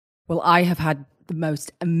Well, I have had the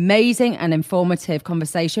most amazing and informative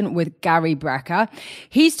conversation with Gary Brecka.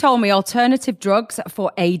 He's told me alternative drugs for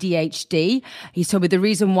ADHD. He's told me the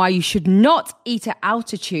reason why you should not eat at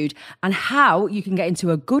altitude and how you can get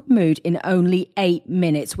into a good mood in only 8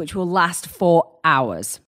 minutes, which will last 4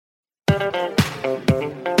 hours.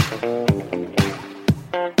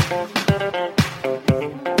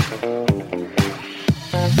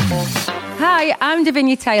 Hi, I'm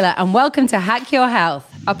Davinia Taylor and welcome to Hack Your Health,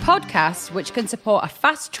 a podcast which can support a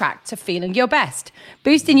fast track to feeling your best,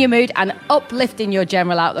 boosting your mood and uplifting your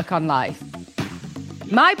general outlook on life.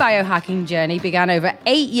 My biohacking journey began over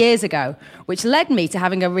 8 years ago, which led me to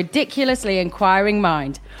having a ridiculously inquiring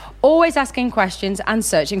mind, always asking questions and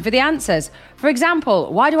searching for the answers. For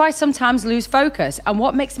example, why do I sometimes lose focus and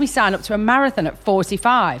what makes me sign up to a marathon at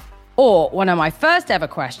 45? Or one of my first ever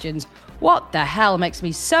questions, what the hell makes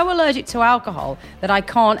me so allergic to alcohol that I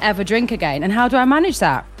can't ever drink again, and how do I manage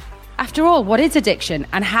that? After all, what is addiction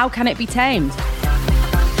and how can it be tamed?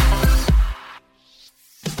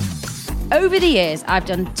 Over the years, I've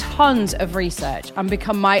done tons of research and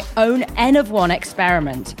become my own N of one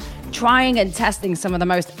experiment, trying and testing some of the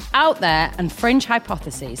most out there and fringe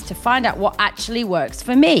hypotheses to find out what actually works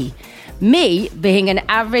for me. Me being an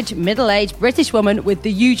average middle-aged British woman with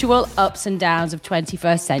the usual ups and downs of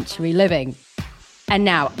 21st century living. And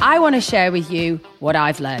now I want to share with you what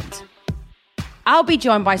I've learned. I'll be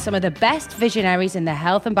joined by some of the best visionaries in the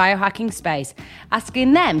health and biohacking space,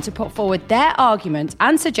 asking them to put forward their arguments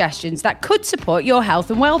and suggestions that could support your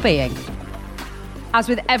health and well-being. As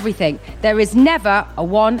with everything, there is never a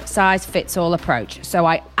one-size-fits-all approach. So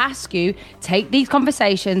I ask you, take these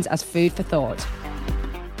conversations as food for thought.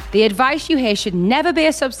 The advice you hear should never be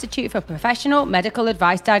a substitute for professional medical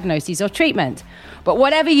advice, diagnosis, or treatment. But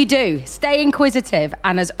whatever you do, stay inquisitive.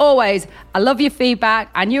 And as always, I love your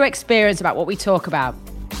feedback and your experience about what we talk about.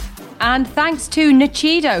 And thanks to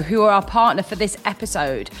Nichido, who are our partner for this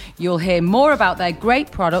episode. You'll hear more about their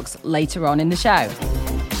great products later on in the show.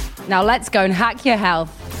 Now let's go and hack your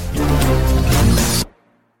health.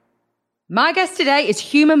 My guest today is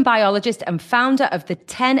human biologist and founder of the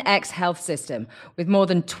 10X Health System. With more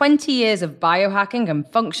than 20 years of biohacking and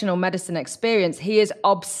functional medicine experience, he is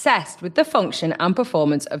obsessed with the function and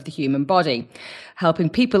performance of the human body, helping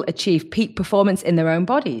people achieve peak performance in their own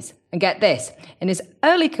bodies. And get this, in his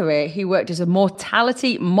early career, he worked as a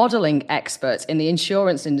mortality modeling expert in the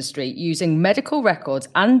insurance industry, using medical records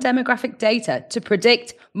and demographic data to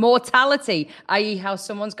predict mortality, i.e. how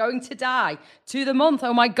someone's going to die, to the month.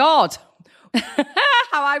 Oh my God.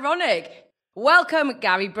 How ironic. Welcome,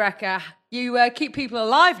 Gary Brecka. You keep people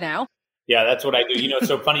alive now. Yeah, that's what I do. You know, it's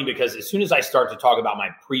so funny because as soon as I start to talk about my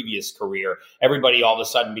previous career, everybody all of a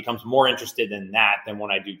sudden becomes more interested in that than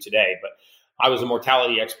what I do today. But I was a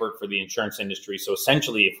mortality expert for the insurance industry. So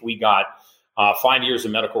essentially, if we got 5 years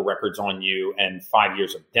of medical records on you and 5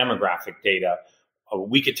 years of demographic data,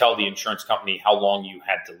 we could tell the insurance company how long you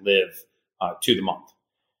had to live to the month.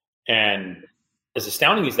 And as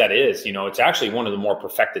astounding as that is, you know, it's actually one of the more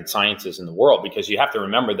perfected sciences in the world, because you have to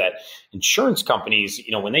remember that insurance companies,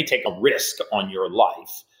 you know, when they take a risk on your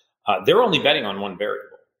life, they're only betting on one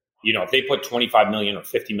variable. You know, if they put $25 million or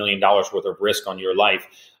 $50 million worth of risk on your life,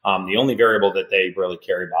 the only variable that they really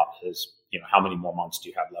care about is, you know, how many more months do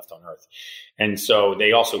you have left on Earth? And so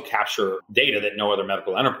they also capture data that no other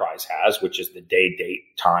medical enterprise has, which is the day, date,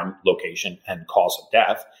 time, location, and cause of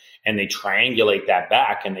death. And they triangulate that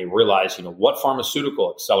back and they realize, you know, what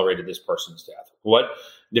pharmaceutical accelerated this person's death? What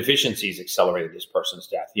deficiencies accelerated this person's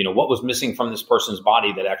death? You know, what was missing from this person's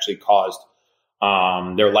body that actually caused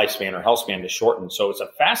their lifespan or health span to shorten? So it's a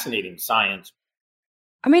fascinating science.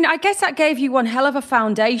 I mean, I guess that gave you one hell of a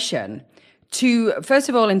foundation to, first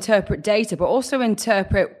of all, interpret data, but also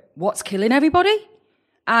interpret what's killing everybody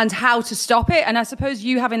and how to stop it. And I suppose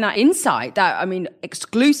you having that insight,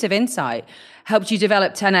 exclusive insight, helped you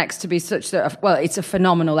develop 10X to be such that, well, it's a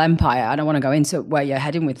phenomenal empire. I don't want to go into where you're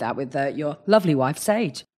heading with that, with your lovely wife,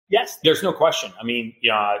 Sage. Yes, there's no question. I mean,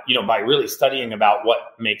 you know, by really studying about what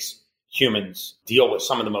makes humans deal with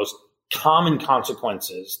some of the most common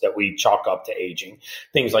consequences that we chalk up to aging,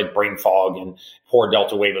 things like brain fog and poor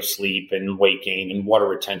delta wave of sleep and weight gain and water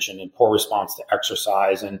retention and poor response to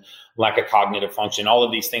exercise and lack of cognitive function, all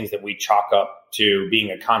of these things that we chalk up to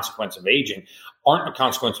being a consequence of aging aren't a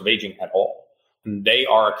consequence of aging at all. And they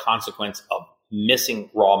are a consequence of missing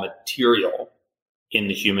raw material in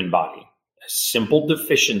the human body. Simple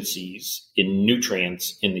deficiencies in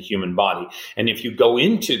nutrients in the human body. And if you go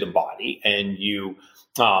into the body and you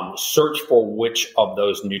search for which of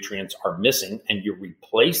those nutrients are missing and you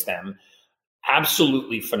replace them,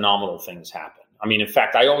 absolutely phenomenal things happen. I mean, in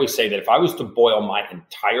fact, I always say that if I was to boil my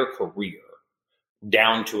entire career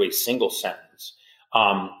down to a single sentence,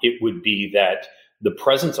 it would be that the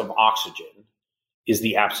presence of oxygen is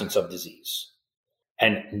the absence of disease.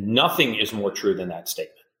 And nothing is more true than that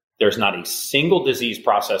statement. There's not a single disease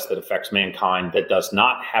process that affects mankind that does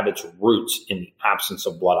not have its roots in the absence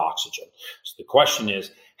of blood oxygen. So the question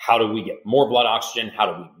is, how do we get more blood oxygen?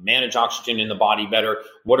 How do we manage oxygen in the body better?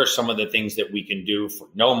 What are some of the things that we can do for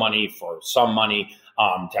no money, for some money,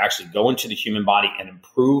 to actually go into the human body and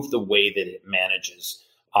improve the way that it manages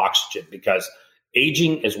oxygen? Because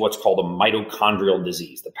aging is what's called a mitochondrial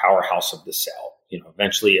disease, the powerhouse of the cell.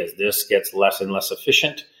 Eventually, as this gets less and less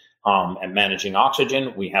efficient at managing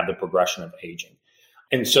oxygen, we have the progression of aging.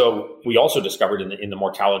 And so we also discovered in the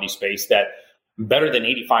mortality space that better than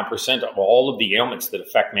 85% of all of the ailments that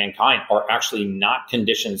affect mankind are actually not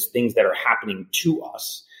conditions, things that are happening to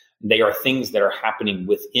us. They are things that are happening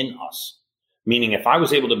within us. Meaning, if I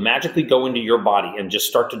was able to magically go into your body and just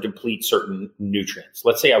start to deplete certain nutrients,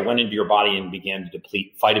 let's say I went into your body and began to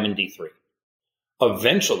deplete vitamin D3,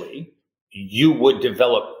 eventually you would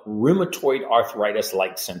develop rheumatoid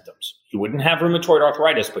arthritis-like symptoms. You wouldn't have rheumatoid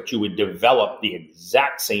arthritis, but you would develop the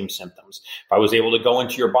exact same symptoms. If I was able to go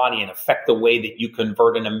into your body and affect the way that you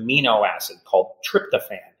convert an amino acid called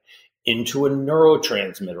tryptophan into a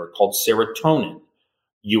neurotransmitter called serotonin,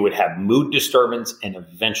 you would have mood disturbance and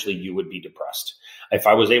eventually you would be depressed. If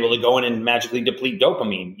I was able to go in and magically deplete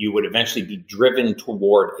dopamine, you would eventually be driven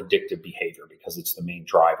toward addictive behavior because it's the main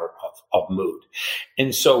driver of mood.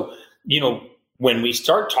 And so, when we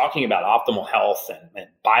start talking about optimal health and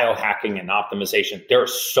biohacking and optimization, there are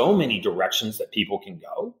so many directions that people can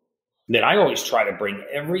go that I always try to bring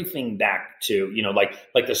everything back to,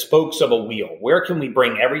 like the spokes of a wheel. Where can we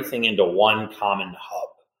bring everything into one common hub?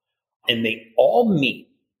 And they all meet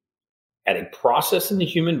at a process in the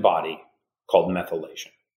human body called methylation.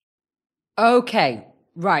 Okay,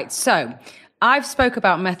 right. So I've spoke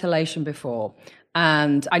about methylation before,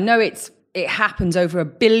 and I know it happens over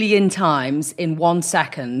 1 billion times in 1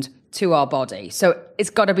 second to our body. So it's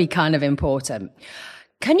got to be kind of important.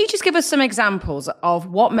 Can you just give us some examples of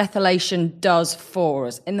what methylation does for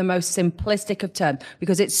us in the most simplistic of terms?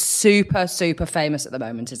 Because it's super, super famous at the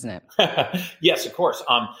moment, isn't it? Yes, of course.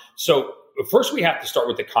 So first we have to start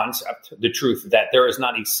with the concept, the truth that there is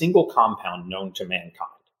not a single compound known to mankind.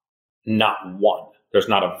 Not one. There's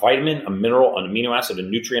not a vitamin, a mineral, an amino acid, a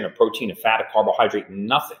nutrient, a protein, a fat, a carbohydrate,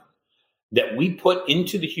 nothing that we put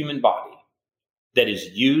into the human body that is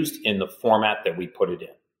used in the format that we put it in.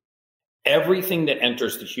 Everything that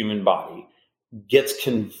enters the human body gets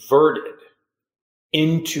converted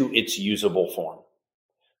into its usable form.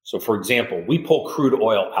 So for example, we pull crude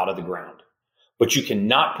oil out of the ground, but you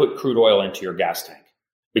cannot put crude oil into your gas tank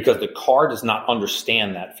because the car does not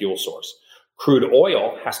understand that fuel source. Crude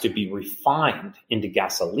oil has to be refined into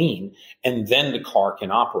gasoline, and then the car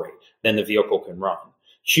can operate. Then the vehicle can run.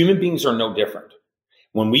 Human beings are no different.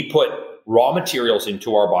 When we put raw materials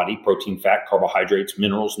into our body, protein, fat, carbohydrates,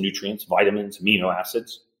 minerals, nutrients, vitamins, amino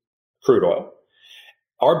acids, crude oil,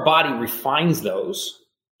 our body refines those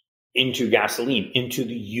into gasoline, into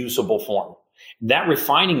the usable form. That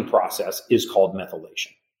refining process is called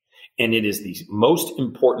methylation. And it is the most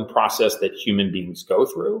important process that human beings go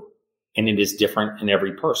through, and it is different in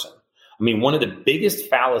every person. I mean, one of the biggest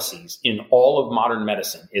fallacies in all of modern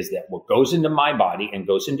medicine is that what goes into my body and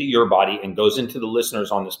goes into your body and goes into the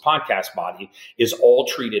listeners on this podcast body is all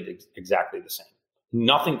treated exactly the same.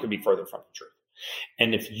 Nothing could be further from the truth.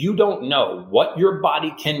 And if you don't know what your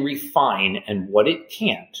body can refine and what it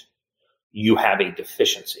can't, you have a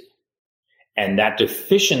deficiency. And that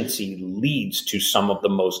deficiency leads to some of the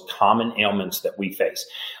most common ailments that we face.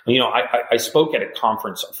 I spoke at a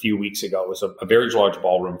conference a few weeks ago. It was a very large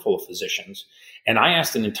ballroom full of physicians. And I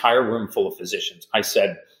asked an entire room full of physicians, I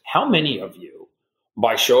said, how many of you,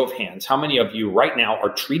 by show of hands, how many of you right now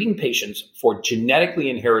are treating patients for genetically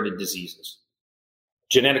inherited diseases?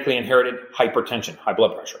 Genetically inherited hypertension, high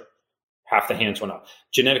blood pressure. Half the hands went up.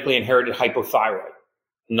 Genetically inherited hypothyroid.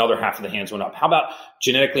 Another half of the hands went up. How about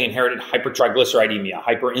genetically inherited hypertriglyceridemia,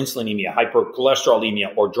 hyperinsulinemia,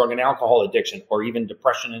 hypercholesterolemia, or drug and alcohol addiction, or even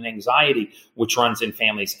depression and anxiety, which runs in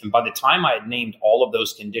families? And by the time I had named all of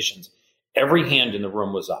those conditions, every hand in the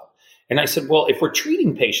room was up. And I said, well, if we're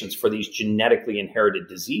treating patients for these genetically inherited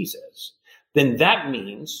diseases, then that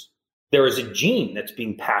means there is a gene that's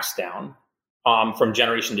being passed down from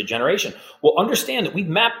generation to generation. Well, understand that we've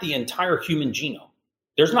mapped the entire human genome.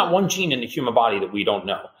 There's not one gene in the human body that we don't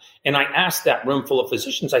know. And I asked that room full of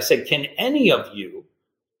physicians, I said, can any of you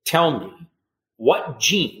tell me what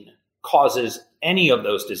gene causes any of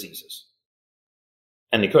those diseases?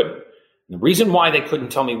 And they couldn't. The reason why they couldn't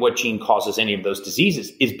tell me what gene causes any of those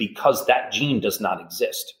diseases is because that gene does not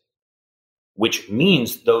exist, which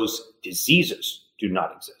means those diseases do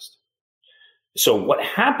not exist. So what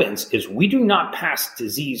happens is we do not pass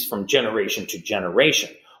disease from generation to generation.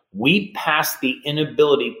 We pass the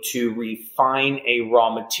inability to refine a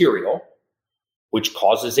raw material, which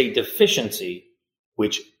causes a deficiency,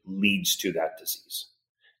 which leads to that disease.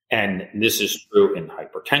 And this is true in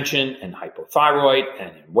hypertension and hypothyroid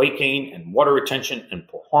and in weight gain and water retention and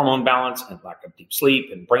poor hormone balance and lack of deep sleep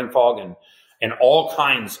and brain fog and all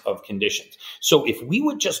kinds of conditions. So if we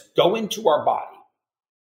would just go into our body,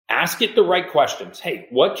 ask it the right questions. Hey,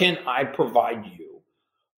 what can I provide you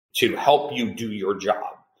to help you do your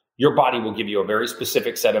job? Your body will give you a very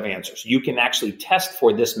specific set of answers. You can actually test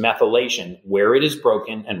for this methylation, where it is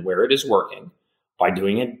broken and where it is working, by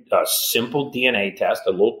doing a simple DNA test,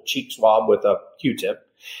 a little cheek swab with a Q-tip.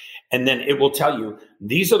 And then it will tell you,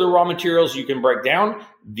 these are the raw materials you can break down.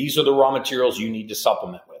 These are the raw materials you need to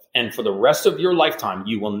supplement with. And for the rest of your lifetime,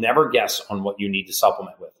 you will never guess on what you need to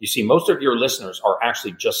supplement with. You see, most of your listeners are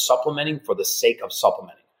actually just supplementing for the sake of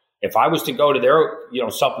supplementing. If I was to go to their,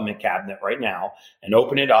 supplement cabinet right now and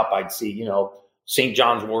open it up, I'd see, St.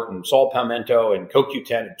 John's wort and saw palmetto and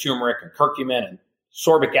CoQ10 and turmeric and curcumin and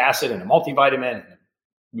sorbic acid and a multivitamin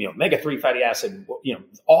and, omega-3 fatty acid,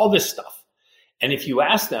 all this stuff. And if you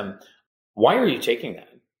ask them, why are you taking that?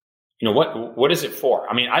 What is it for?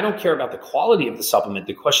 I mean, I don't care about the quality of the supplement.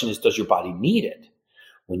 The question is, does your body need it?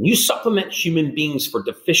 When you supplement human beings for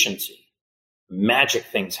deficiency, magic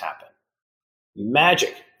things happen.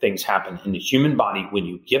 Magic things happen in the human body when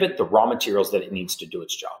you give it the raw materials that it needs to do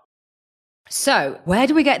its job. So where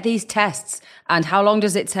do we get these tests and how long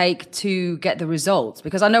does it take to get the results?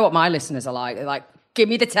 Because I know what my listeners are like. They're like, give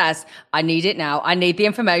me the test. I need it now. I need the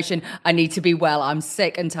information. I need to be well. I'm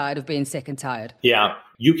sick and tired of being sick and tired. Yeah.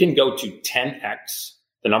 You can go to 10x,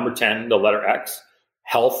 the number 10, the letter X,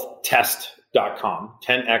 healthtest.com,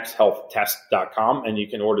 10xhealthtest.com, and you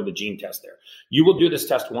can order the gene test there. You will do this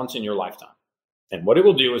test once in your lifetime. And what it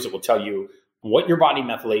will do is it will tell you what your body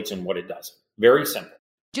methylates and what it doesn't. Very simple.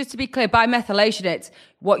 Just to be clear, by methylation, it's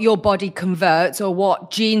what your body converts or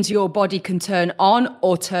what genes your body can turn on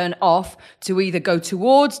or turn off to either go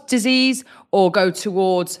towards disease or go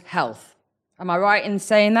towards health. Am I right in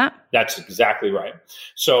saying that? That's exactly right.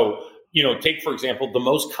 So, take, for example, the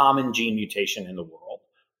most common gene mutation in the world,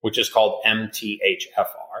 which is called MTHFR.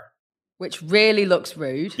 Which really looks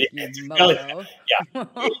rude. Yeah.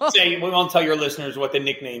 We won't tell your listeners what the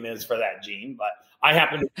nickname is for that gene, but I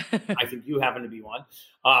think you happen to be one.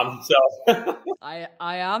 I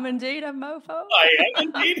am indeed a mofo. I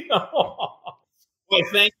am indeed. Well,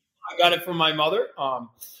 thank you. I got it from my mother.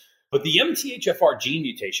 But the MTHFR gene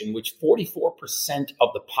mutation, which 44%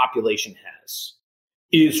 of the population has,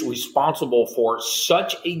 is responsible for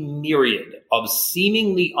such a myriad of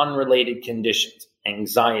seemingly unrelated conditions,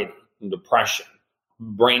 anxiety, depression,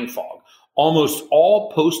 brain fog. Almost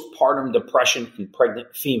all postpartum depression in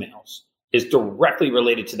pregnant females is directly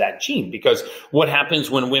related to that gene, because what happens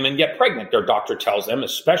when women get pregnant? Their doctor tells them,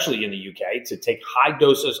 especially in the UK, to take high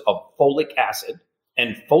doses of folic acid.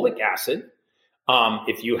 And folic acid,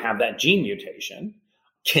 if you have that gene mutation,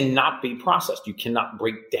 cannot be processed. You cannot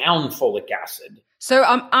break down folic acid. So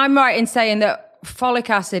I'm right in saying that folic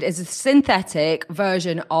acid is a synthetic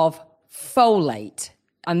version of folate.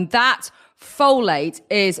 And that folate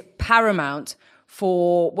is paramount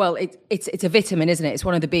for, it's a vitamin, isn't it? It's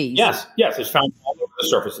one of the Bs. Yes, it's found all over the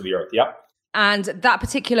surface of the earth. Yep. And that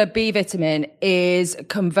particular B vitamin is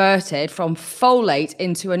converted from folate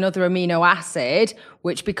into another amino acid,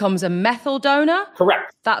 which becomes a methyl donor.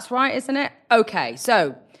 Correct. That's right, isn't it? Okay,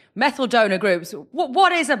 so methyl donor groups.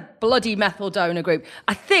 What is a bloody methyl donor group?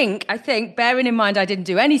 I think, bearing in mind I didn't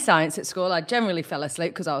do any science at school, I generally fell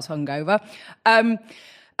asleep because I was hungover.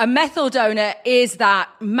 A methyl donor is that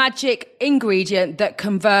magic ingredient that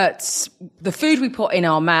converts the food we put in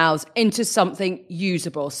our mouths into something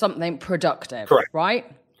usable, something productive. Correct.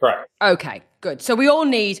 Right? Correct. Okay, good. So we all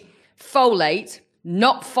need folate,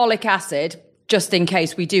 not folic acid, just in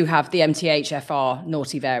case we do have the MTHFR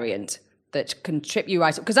naughty variant that can trip you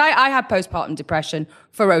right up. Because I had postpartum depression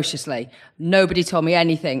ferociously. Nobody told me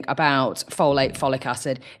anything about folate, folic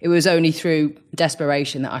acid. It was only through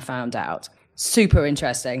desperation that I found out. Super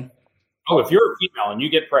interesting. Oh, if you're a female and you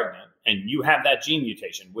get pregnant and you have that gene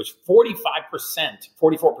mutation, which 44%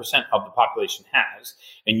 of the population has,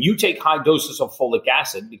 and you take high doses of folic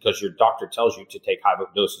acid because your doctor tells you to take high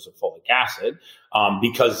doses of folic acid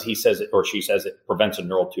because he says it or she says it prevents a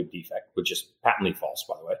neural tube defect, which is patently false,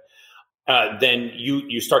 by the way. then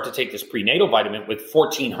you start to take this prenatal vitamin with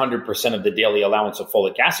 1,400% of the daily allowance of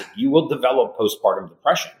folic acid, you will develop postpartum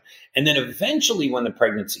depression. And then eventually when the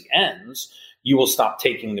pregnancy ends, you will stop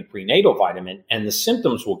taking the prenatal vitamin and the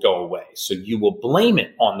symptoms will go away. So you will blame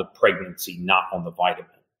it on the pregnancy, not on the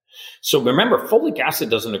vitamin. So remember, folic acid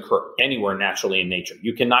doesn't occur anywhere naturally in nature.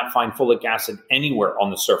 You cannot find folic acid anywhere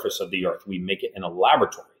on the surface of the earth. We make it in a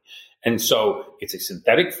laboratory. And so it's a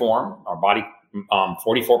synthetic form. Our body,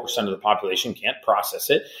 44% of the population can't process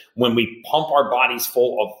it. When we pump our bodies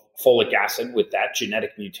full of folic acid with that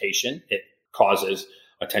genetic mutation, it causes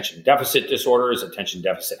attention deficit disorders, attention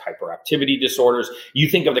deficit hyperactivity disorders. You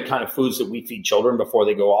think of the kind of foods that we feed children before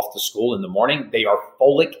they go off to school in the morning. They are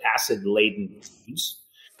folic acid laden foods.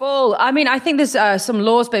 Full. I mean, I think there's some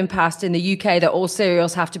laws been passed in the UK that all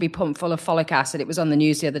cereals have to be pumped full of folic acid. It was on the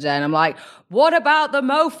news the other day. And I'm like, what about the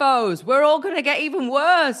mofos? We're all going to get even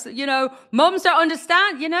worse. You know, mums don't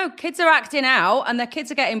understand. You know, kids are acting out and their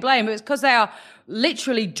kids are getting blamed. It's because they are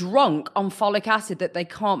literally drunk on folic acid that they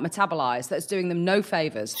can't metabolize. That's doing them no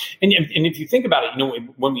favors. And if you think about it, you know,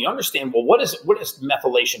 when we understand, well, what does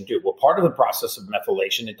methylation do? Well, part of the process of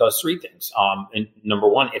methylation, it does three things. And number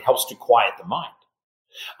one, it helps to quiet the mind.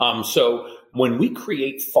 So when we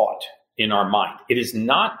create thought in our mind, it is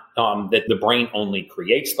not that the brain only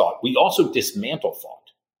creates thought. We also dismantle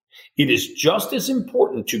thought. It is just as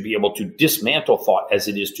important to be able to dismantle thought as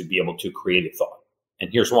it is to be able to create a thought. And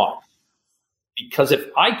here's why. Because if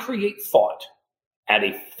I create thought at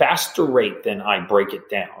a faster rate than I break it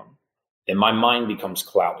down, then my mind becomes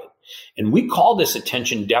clouded. And we call this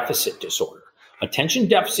attention deficit disorder. Attention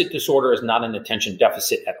deficit disorder is not an attention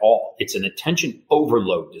deficit at all. It's an attention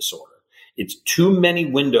overload disorder. It's too many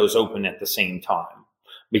windows open at the same time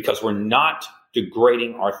because we're not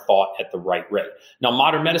degrading our thought at the right rate. Now,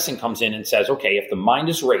 modern medicine comes in and says, okay, if the mind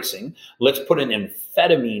is racing, let's put an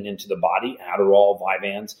amphetamine into the body, Adderall,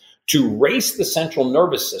 Vyvanse, to race the central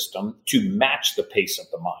nervous system to match the pace of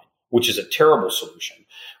the mind, which is a terrible solution.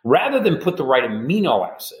 Rather than put the right amino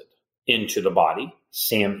acid into the body,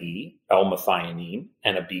 SAMe, L-methionine,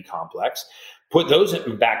 and a B complex, put those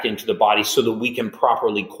back into the body so that we can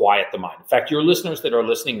properly quiet the mind. In fact, your listeners that are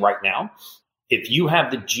listening right now, if you have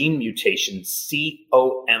the gene mutation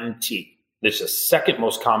COMT, this is the second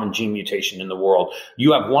most common gene mutation in the world,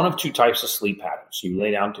 you have one of two types of sleep patterns. You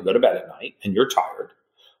lay down to go to bed at night and you're tired,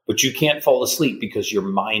 but you can't fall asleep because your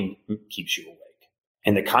mind keeps you awake.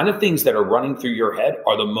 And the kind of things that are running through your head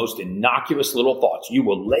are the most innocuous little thoughts. You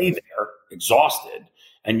will lay there exhausted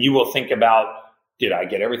and you will think about, did I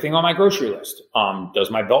get everything on my grocery list? Does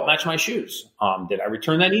my belt match my shoes? Did I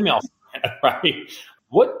return that email? Right?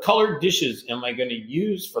 What colored dishes am I going to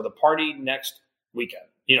use for the party next weekend?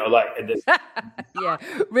 You know, like yeah,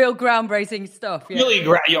 real groundbreaking stuff. Yeah. Really,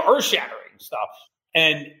 earth-shattering stuff.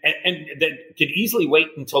 And that could easily wait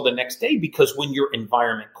until the next day because when your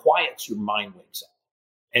environment quiets, your mind wakes up.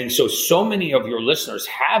 And so many of your listeners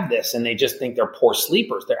have this and they just think they're poor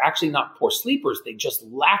sleepers. They're actually not poor sleepers. They just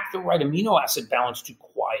lack the right amino acid balance to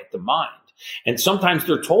quiet the mind. And sometimes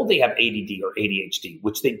they're told they have ADD or ADHD,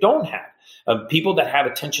 which they don't have. People that have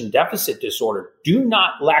attention deficit disorder do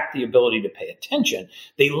not lack the ability to pay attention.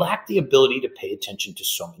 They lack the ability to pay attention to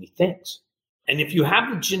so many things. And if you have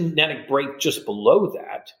the genetic break just below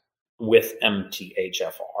that with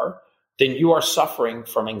MTHFR, then you are suffering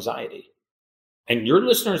from anxiety. And your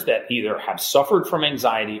listeners that either have suffered from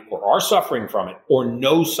anxiety or are suffering from it or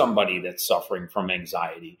know somebody that's suffering from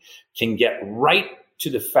anxiety can get right to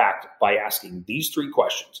the fact by asking these three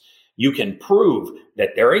questions. You can prove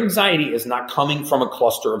that their anxiety is not coming from a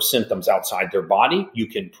cluster of symptoms outside their body. You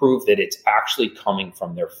can prove that it's actually coming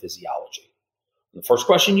from their physiology. The first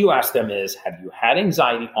question you ask them is, have you had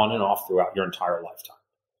anxiety on and off throughout your entire lifetime?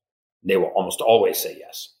 They will almost always say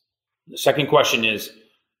yes. The second question is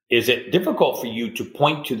it difficult for you to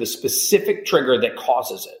point to the specific trigger that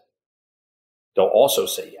causes it? They'll also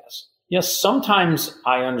say yes. Yes, sometimes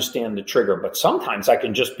I understand the trigger, but sometimes I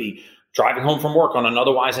can just be driving home from work on an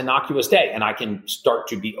otherwise innocuous day and I can start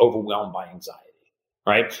to be overwhelmed by anxiety,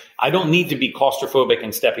 right? I don't need to be claustrophobic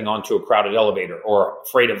and stepping onto a crowded elevator or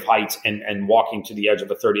afraid of heights and walking to the edge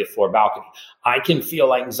of a 30th floor balcony. I can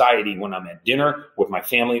feel anxiety when I'm at dinner with my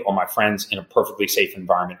family or my friends in a perfectly safe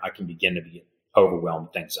environment. I can begin to be overwhelmed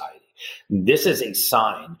with anxiety. This is a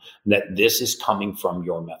sign that this is coming from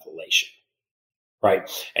your methylation, right?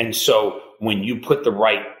 And so when you put the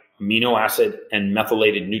right amino acid and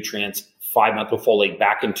methylated nutrients, 5-methylfolate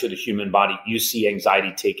back into the human body, you see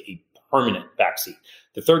anxiety take a permanent backseat.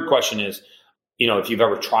 The third question is, if you've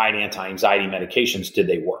ever tried anti-anxiety medications, did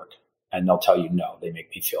they work? And they'll tell you, no, they make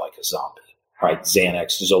me feel like a zombie. right?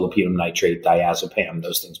 Xanax, zolpidem nitrate, diazepam,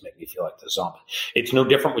 those things make me feel like the zombie. It's no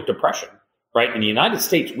different with depression, right? In the United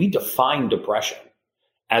States, we define depression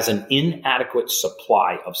as an inadequate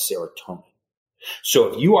supply of serotonin. So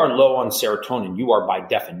if you are low on serotonin, you are by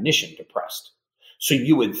definition depressed. So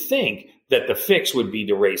you would think that the fix would be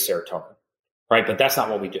to raise serotonin, right? But that's not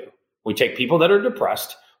what we do. We take people that are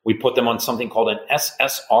depressed, we put them on something called an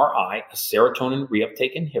SSRI, a serotonin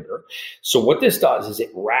reuptake inhibitor. So what this does is it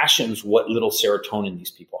rations what little serotonin these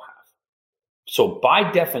people have. So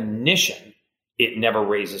by definition, it never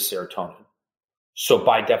raises serotonin. So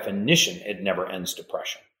by definition, it never ends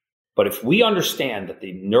depression. But if we understand that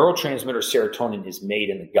the neurotransmitter serotonin is made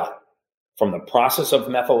in the gut from the process of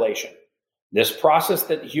methylation, this process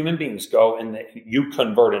that human beings go and that you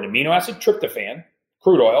convert an amino acid tryptophan,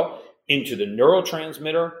 crude oil, into the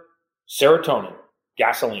neurotransmitter serotonin,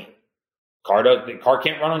 gasoline. The car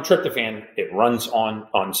can't run on tryptophan, it runs on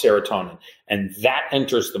serotonin. And that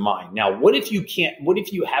enters the mind. Now, what if you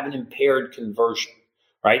have an impaired conversion,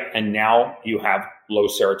 right? And now you have low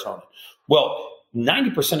serotonin. Well,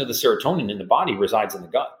 90% of the serotonin in the body resides in the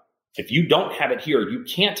gut. If you don't have it here, you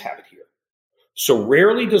can't have it here. So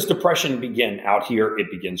rarely does depression begin out here.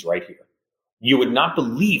 It begins right here. You would not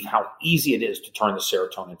believe how easy it is to turn the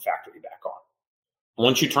serotonin factory back on.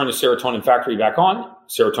 Once you turn the serotonin factory back on,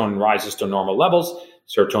 serotonin rises to normal levels.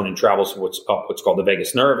 Serotonin travels to what's called the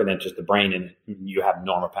vagus nerve and enters the brain, and you have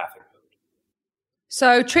normopathic mood.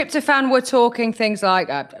 So tryptophan, we're talking things like,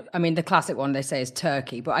 the classic one they say is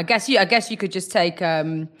turkey, but I guess you could just take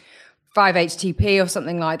 5-HTP or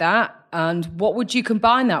something like that. And what would you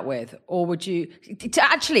combine that with? Or would you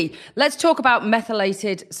let's talk about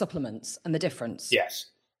methylated supplements and the difference. Yes.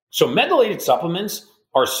 So methylated supplements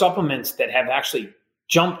are supplements that have actually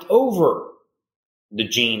jumped over the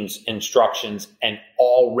gene's instructions and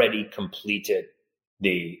already completed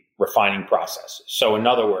the refining process. So in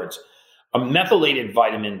other words, a methylated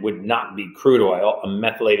vitamin would not be crude oil. A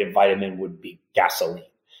methylated vitamin would be gasoline.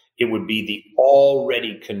 It would be the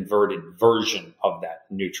already converted version of that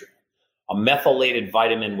nutrient. A methylated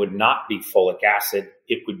vitamin would not be folic acid.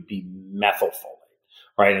 It would be methylfolate,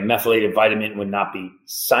 right? A methylated vitamin would not be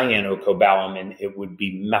cyanocobalamin. It would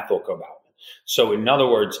be methylcobalamin. So in other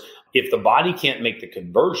words, if the body can't make the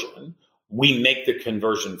conversion, we make the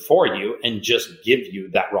conversion for you and just give you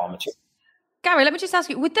that raw material. Gary, let me just ask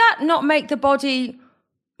you, would that not make the body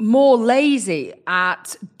more lazy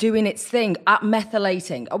at doing its thing, at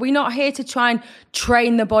methylating? Are we not here to try and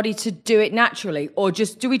train the body to do it naturally? Or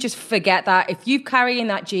do we just forget that if you carry in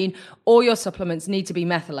that gene, all your supplements need to be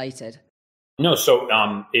methylated? No. So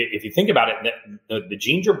if you think about it, the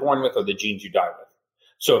genes you're born with are the genes you die with.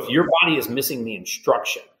 So if your body is missing the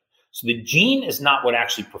instruction, so the gene is not what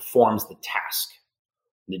actually performs the task.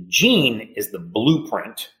 The gene is the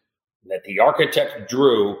blueprint that the architect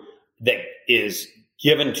drew that is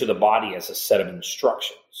given to the body as a set of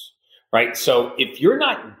instructions, right? So if you're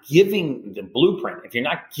not giving the blueprint, if you're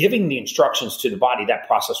not giving the instructions to the body, that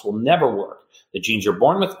process will never work. The genes you're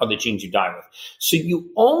born with are the genes you die with. So you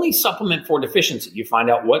only supplement for deficiency. You find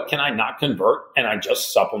out, what can I not convert? And I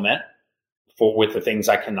just supplement with the things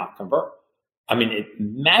I cannot convert.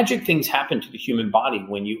 Magic things happen to the human body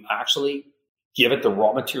when you actually give it the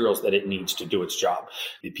raw materials that it needs to do its job.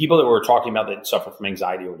 The people that we're talking about that suffer from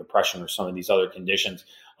anxiety or depression or some of these other conditions,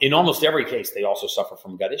 in almost every case, they also suffer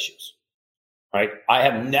from gut issues, right? I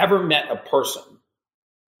have never met a person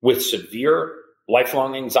with severe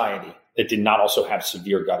lifelong anxiety that did not also have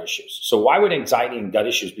severe gut issues. So why would anxiety and gut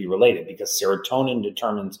issues be related? Because serotonin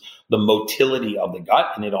determines the motility of the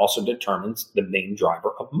gut, and it also determines the main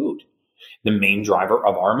driver of mood, the main driver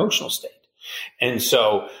of our emotional state. And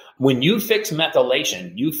so when you fix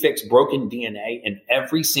methylation, you fix broken DNA in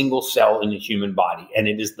every single cell in the human body. And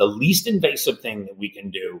it is the least invasive thing that we can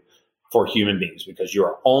do for human beings, because you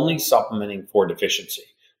are only supplementing for deficiency,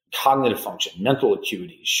 cognitive function, mental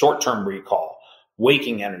acuity, short-term recall,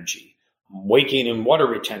 waking energy, waking and water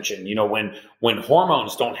retention. When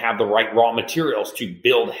hormones don't have the right raw materials to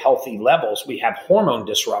build healthy levels, we have hormone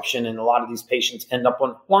disruption, and a lot of these patients end up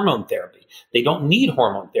on hormone therapy. They don't need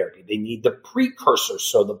hormone therapy. They need the precursors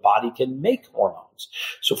so the body can make hormones.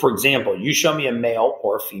 So for example, you show me a male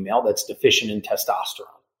or a female that's deficient in testosterone.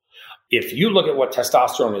 If you look at what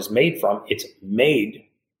testosterone is made from, it's made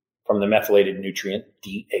from the methylated nutrient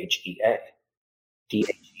DHEA.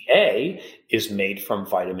 DHEA is made from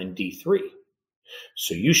vitamin D3.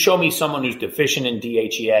 So you show me someone who's deficient in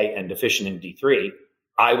DHEA and deficient in D3,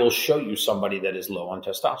 I will show you somebody that is low on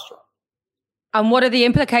testosterone. And what are the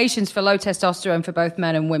implications for low testosterone for both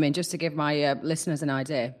men and women, just to give my listeners an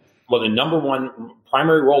idea? Well, the number one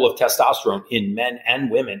primary role of testosterone in men and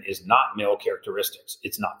women is not male characteristics.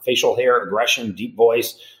 It's not facial hair, aggression, deep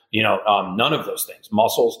voice, none of those things,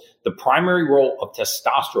 muscles. The primary role of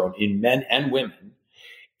testosterone in men and women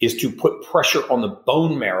is to put pressure on the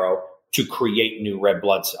bone marrow to create new red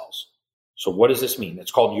blood cells. So what does this mean? It's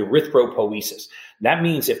called erythropoiesis. That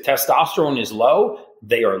means if testosterone is low,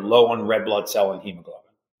 they are low on red blood cell and hemoglobin.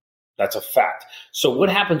 That's a fact. So what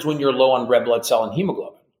happens when you're low on red blood cell and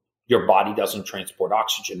hemoglobin? Your body doesn't transport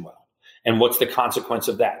oxygen well. And what's the consequence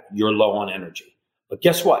of that? You're low on energy. But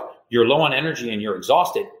guess what? You're low on energy and you're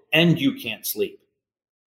exhausted and you can't sleep.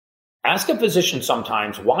 Ask a physician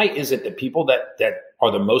sometimes, why is it that people that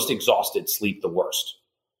are the most exhausted sleep the worst?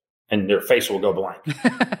 And their face will go blank.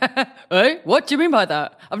 Hey, what do you mean by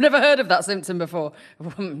that? I've never heard of that symptom before.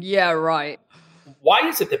 Yeah, right. Why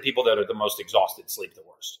is it that people that are the most exhausted sleep the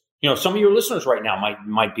worst? Some of your listeners right now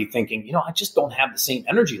might be thinking, I just don't have the same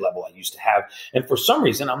energy level I used to have. And for some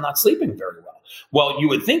reason, I'm not sleeping very well. Well, you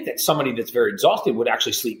would think that somebody that's very exhausted would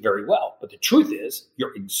actually sleep very well. But the truth is,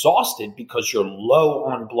 you're exhausted because you're low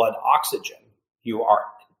on blood oxygen. You are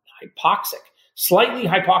hypoxic, slightly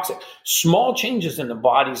hypoxic. Small changes in the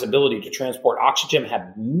body's ability to transport oxygen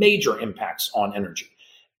have major impacts on energy.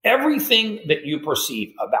 Everything that you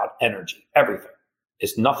perceive about energy, everything,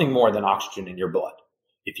 is nothing more than oxygen in your blood.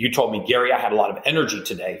 If you told me, Gary, I had a lot of energy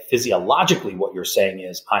today, physiologically, what you're saying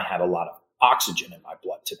is I had a lot of oxygen in my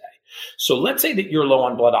blood today. So let's say that you're low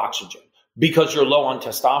on blood oxygen because you're low on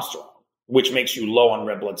testosterone, which makes you low on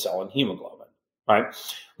red blood cell and hemoglobin, right?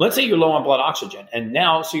 Let's say you're low on blood oxygen. And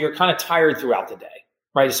now, so you're kind of tired throughout the day,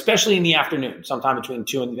 right? Especially in the afternoon, sometime between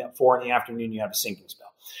 2 and 4 in the afternoon, you have a sinking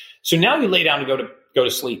spell. So now you lay down to go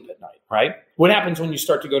to sleep at night, right? What happens when you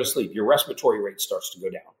start to go to sleep? Your respiratory rate starts to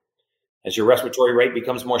go down. As your respiratory rate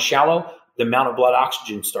becomes more shallow, the amount of blood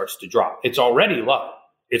oxygen starts to drop. It's already low.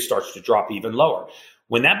 It starts to drop even lower.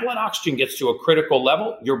 When that blood oxygen gets to a critical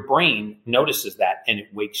level, your brain notices that and it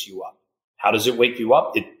wakes you up. How does it wake you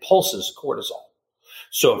up? It pulses cortisol.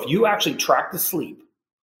 So if you actually track the sleep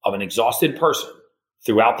of an exhausted person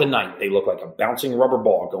throughout the night, they look like a bouncing rubber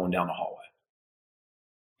ball going down the hallway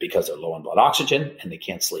because they're low on blood oxygen and they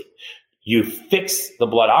can't sleep. You fix the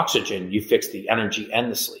blood oxygen, you fix the energy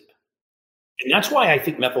and the sleep. And that's why I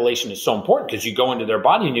think methylation is so important, because you go into their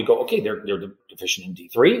body and you go, okay, they're deficient in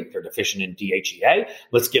D3, they're deficient in DHEA.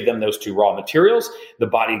 Let's give them those two raw materials. The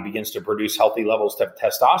body begins to produce healthy levels of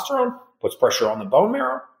testosterone, puts pressure on the bone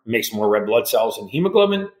marrow, makes more red blood cells and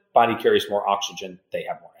hemoglobin. Body carries more oxygen. They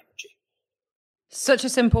have more energy. Such a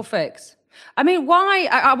simple fix. I mean, why?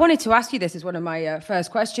 I wanted to ask you this as one of my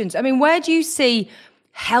first questions. I mean, where do you see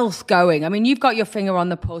health going? I mean, you've got your finger on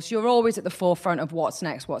the pulse. You're always at the forefront of what's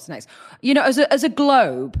next. As a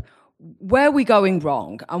globe, where are we going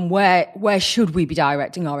wrong, and where should we be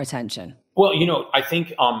directing our attention? Well, I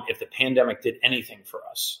think if the pandemic did anything for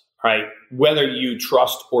us, right, whether you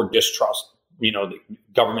trust or distrust, the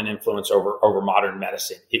government influence over modern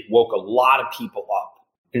medicine, it woke a lot of people up.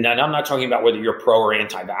 And I'm not talking about whether you're pro or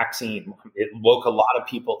anti-vaccine. It woke a lot of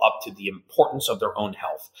people up to the importance of their own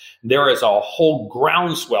health. There is a whole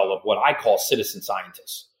groundswell of what I call citizen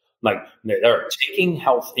scientists. Like, they're taking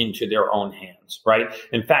health into their own hands, right?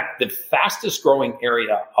 In fact, the fastest growing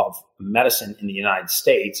area of medicine in the United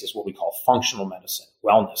States is what we call functional medicine,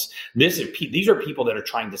 wellness. These are people that are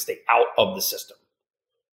trying to stay out of the system.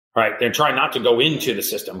 Right. They're trying not to go into the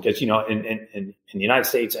system because, in the United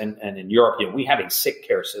States and in Europe, we have a sick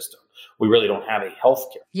care system. We really don't have a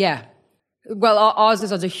health care. Yeah. Well, ours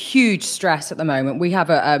is under huge stress at the moment. We have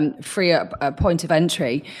a free point of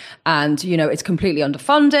entry and, it's completely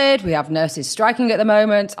underfunded. We have nurses striking at the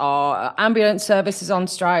moment. Our ambulance service is on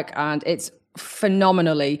strike, and it's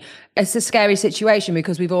it's a scary situation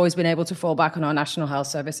because we've always been able to fall back on our National Health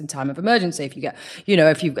Service in time of emergency. If you get,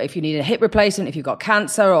 if you need a hip replacement, if you've got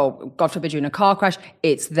cancer, or God forbid you're in a car crash,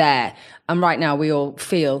 it's there. And right now we all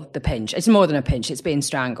feel the pinch. It's more than a pinch. It's being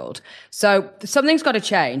strangled. So something's got to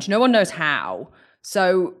change. No one knows how.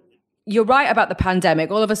 So you're right about the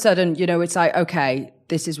pandemic. All of a sudden, it's like, okay,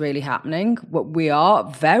 this is really happening. We are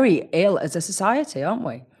very ill as a society, aren't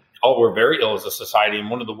we? Oh, we're very ill as a society.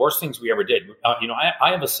 And one of the worst things we ever did,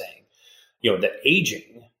 I have a saying, that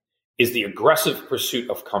aging is the aggressive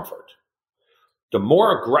pursuit of comfort. The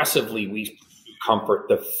more aggressively we pursue comfort,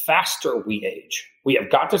 the faster we age. We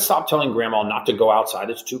have got to stop telling grandma not to go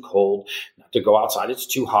outside. It's too cold, not to go outside. It's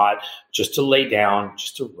too hot, just to lay down,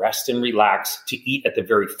 just to rest and relax, to eat at the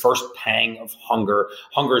very first pang of hunger.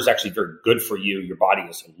 Hunger is actually very good for you. Your body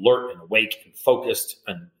is alert and awake and focused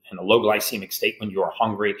and in a low glycemic state when you are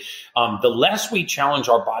hungry. The less we challenge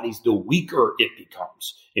our bodies, the weaker it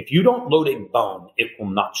becomes. If you don't load a bone, it will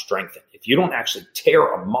not strengthen. If you don't actually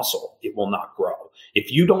tear a muscle, it will not grow.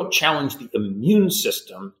 If you don't challenge the immune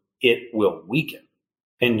system, it will weaken.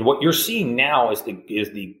 And what you're seeing now is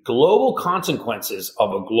the global consequences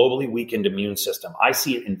of a globally weakened immune system. I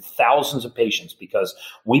see it in thousands of patients because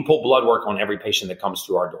we pull blood work on every patient that comes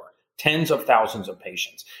through our door. Tens of thousands of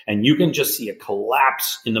patients. And you can just see a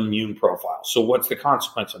collapse in the immune profile. So what's the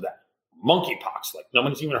consequence of that? Monkeypox. Like, no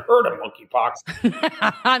one's even heard of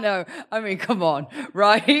monkeypox. I know. I mean, come on,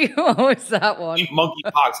 right? What was that one?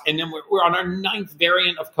 Monkeypox. And then we're on our 9th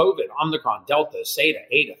variant of COVID: Omicron, Delta, Zeta,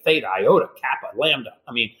 Eta, Theta, Iota, Kappa, Lambda.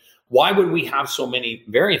 I mean, why would we have so many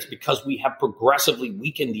variants? Because we have progressively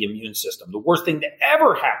weakened the immune system. The worst thing that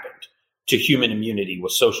ever happened to human immunity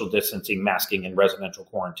was social distancing, masking, and residential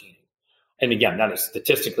quarantining. And again, that is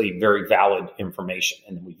statistically very valid information.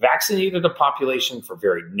 And then we vaccinated the population for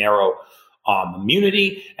very narrow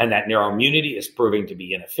immunity. And that narrow immunity is proving to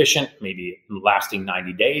be inefficient, maybe lasting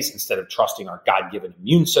 90 days instead of trusting our God-given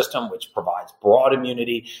immune system, which provides broad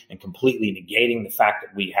immunity and completely negating the fact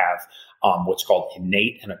that we have what's called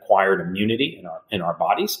innate and acquired immunity in our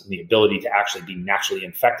bodies and the ability to actually be naturally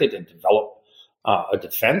infected and develop a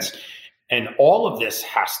defense. And all of this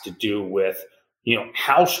has to do with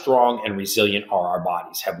how strong and resilient are our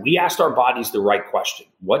bodies? Have we asked our bodies the right question?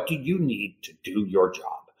 What do you need to do your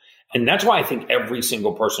job? And that's why I think every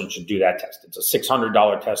single person should do that test. It's a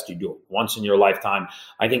 $600 test. You do it once in your lifetime.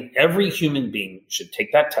 I think every human being should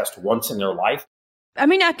take that test once in their life. I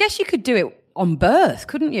mean, I guess you could do it on birth,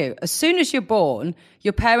 couldn't you? As soon as you're born,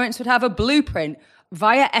 your parents would have a blueprint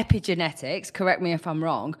via epigenetics, correct me if I'm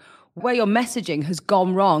wrong, where your messaging has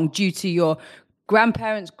gone wrong due to your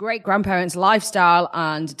grandparents, great-grandparents' lifestyle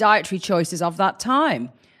and dietary choices of that time.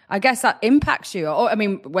 I guess that impacts you, or I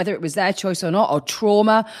mean, whether it was their choice or not, or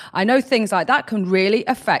trauma. I know things like that can really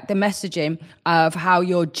affect the messaging of how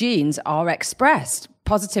your genes are expressed,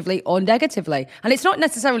 positively or negatively. And it's not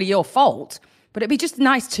necessarily your fault, but it'd be just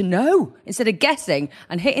nice to know instead of guessing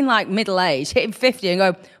and hitting like middle age, hitting 50 and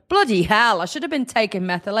go, bloody hell, I should have been taking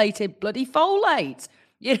methylated bloody folate.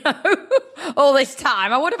 All this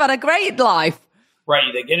time, I would have had a great life.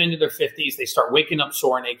 Right. They get into their 50s. They start waking up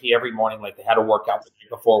sore and achy every morning like they had a workout the day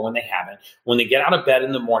before when they haven't. When they get out of bed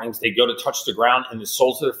in the mornings, they go to touch the ground and the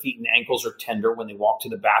soles of their feet and ankles are tender when they walk to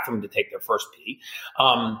the bathroom to take their first pee.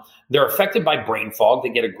 They're affected by brain fog. They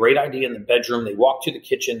get a great idea in the bedroom. They walk to the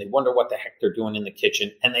kitchen. They wonder what the heck they're doing in the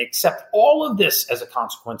kitchen. And they accept all of this as a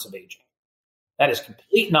consequence of aging. That is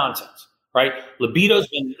complete nonsense. Right? Libido's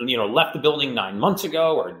been, left the building 9 months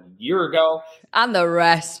ago or a year ago. And the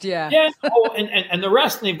rest, yeah. Yeah. And the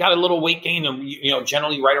rest, they've got a little weight gain,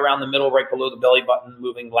 generally right around the middle, right below the belly button,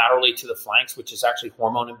 moving laterally to the flanks, which is actually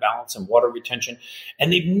hormone imbalance and water retention.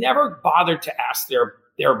 And they've never bothered to ask their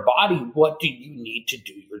body, what do you need to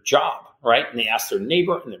do your job? Right? And they ask their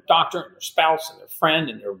neighbor and their doctor and their spouse and their friend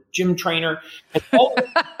and their gym trainer. And all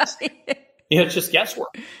it's just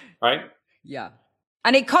guesswork, right? Yeah.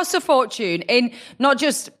 And it costs a fortune in not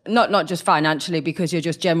just financially, because you're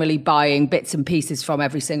just generally buying bits and pieces from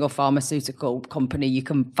every single pharmaceutical company you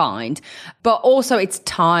can find, but also it's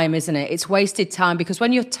time, isn't it? It's wasted time because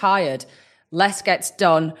when you're tired, less gets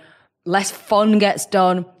done, less fun gets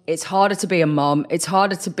done. It's harder to be a mom. It's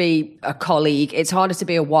harder to be a colleague. It's harder to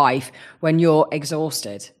be a wife when you're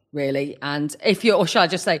exhausted. Really. And if you're, or should I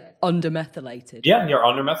just say undermethylated? Yeah, you're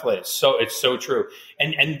undermethylated. So it's so true.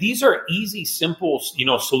 And these are easy, simple,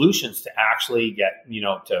 solutions to actually get,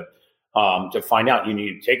 to find out. You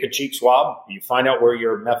need to take a cheek swab. You find out where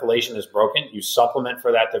your methylation is broken. You supplement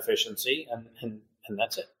for that deficiency and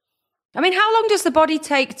that's it. I mean, how long does the body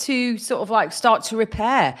take to sort of like start to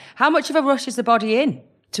repair? How much of a rush is the body in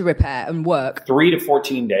to repair and work? 3 to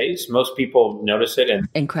 14 days. Most people notice it in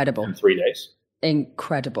 3 days.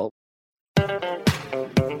 Incredible.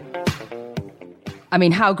 I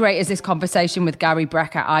mean, how great is this conversation with Gary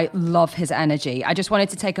Brecka? I love his energy. I just wanted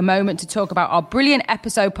to take a moment to talk about our brilliant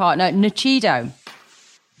episode partner, Nuchido.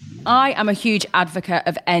 I am a huge advocate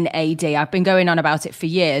of NAD. I've been going on about it for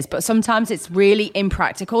years, but sometimes it's really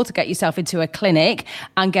impractical to get yourself into a clinic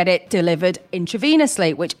and get it delivered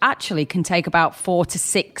intravenously, which actually can take about 4 to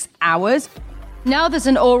 6 hours. Now there's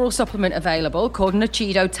an oral supplement available called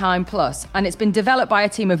Nuchido Time Plus, and it's been developed by a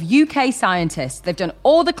team of UK scientists. They've done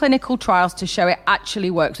all the clinical trials to show it actually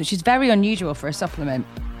works, which is very unusual for a supplement.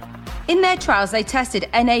 In their trials, they tested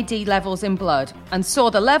NAD levels in blood and saw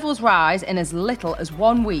the levels rise in as little as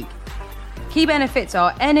 1 week. Key benefits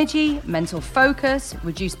are energy, mental focus,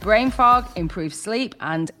 reduced brain fog, improved sleep,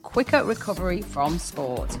 and quicker recovery from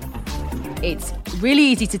sport. It's really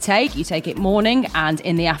easy to take. You take it morning and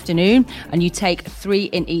in the afternoon, and you take 3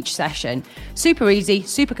 in each session. Super easy,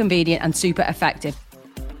 super convenient, and super effective.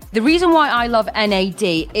 The reason why I love NAD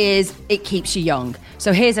is it keeps you young.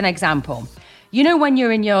 So here's an example. You know when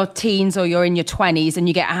you're in your teens or you're in your 20s and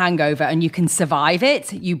you get a hangover and you can survive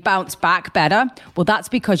it, you bounce back better? Well, that's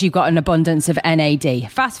because you've got an abundance of NAD.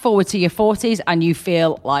 Fast forward to your 40s and you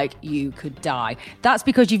feel like you could die. That's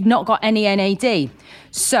because you've not got any NAD.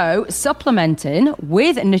 So supplementing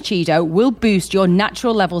with Nichido will boost your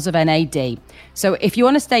natural levels of NAD. So if you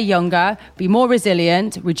want to stay younger, be more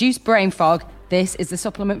resilient, reduce brain fog, this is the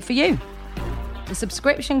supplement for you. The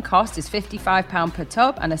subscription cost is £55 per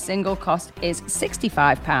tub and a single cost is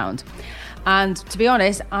 £65. And to be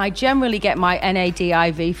honest, I generally get my NAD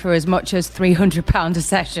IV for as much as £300 a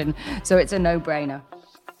session, so it's a no-brainer.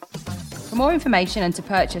 For more information and to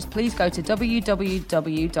purchase, please go to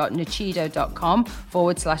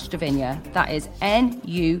www.nichido.com/Davinia. That is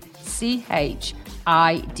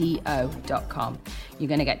NUCHIDO.com. You're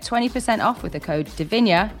going to get 20% off with the code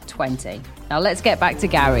Davinia20. Now let's get back to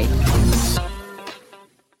Gary.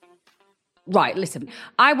 Right, listen,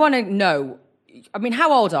 I want to know, I mean,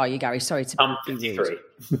 how old are you, Gary? Sorry to I'm 53.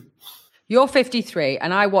 You're 53,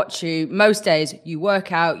 and I watch you most days. You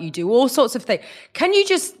work out, you do all sorts of things. Can you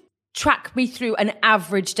just track me through an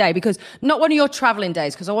average day? Because not one of your traveling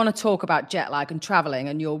days, because I want to talk about jet lag and traveling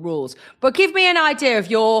and your rules. But give me an idea of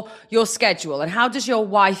your schedule, and how does your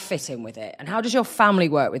wife fit in with it? And how does your family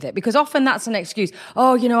work with it? Because often that's an excuse.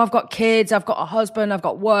 Oh, you know, I've got kids, I've got a husband, I've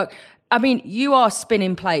got work. I mean, you are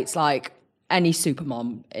spinning plates like any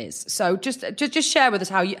supermom is. So just share with us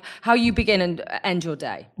how you begin and end your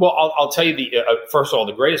day. Well, I'll tell you first of all,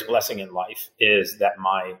 the greatest blessing in life is that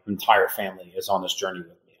my entire family is on this journey with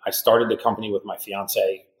me. I started the company with my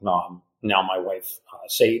fiance, now my wife,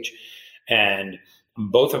 Sage, and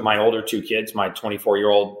both of my older 2 kids, my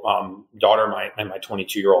 24-year-old daughter and my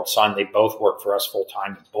 22-year-old son, they both work for us full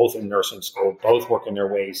time, both in nursing school, both working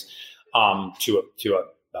their ways to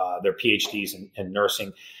their PhDs in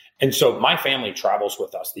nursing. And so my family travels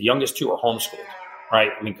with us. The youngest 2 are homeschooled,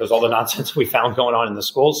 right? I mean, because all the nonsense we found going on in the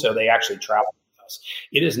schools, so they actually travel with us.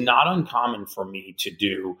 It is not uncommon for me to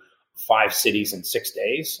do 5 cities in 6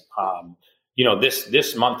 days.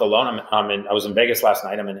 This month alone, I was in Vegas last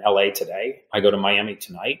night. I'm in LA today. I go to Miami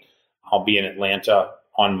tonight. I'll be in Atlanta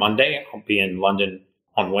on Monday. I'll be in London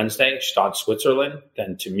on Wednesday, Stade, Switzerland,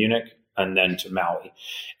 then to Munich, and then to Maui.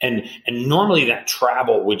 And normally that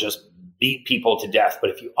travel would just beat people to death.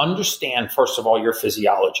 But if you understand, first of all, your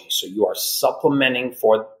physiology, so you are supplementing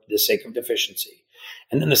for the sake of deficiency.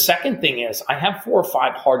 And then the second thing is I have 4 or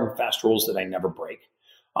 5 hard and fast rules that I never break.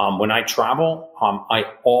 When I travel,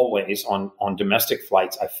 I always, on domestic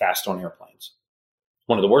flights, I fast on airplanes.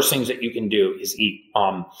 One of the worst things that you can do is eat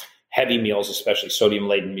heavy meals, especially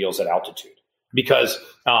sodium-laden meals at altitude. Because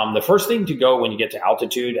the first thing to go when you get to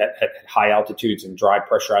altitude, at high altitudes and dry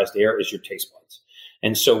pressurized air, is your taste buds.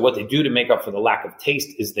 And so what they do to make up for the lack of taste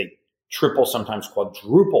is they triple, sometimes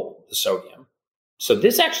quadruple the sodium. So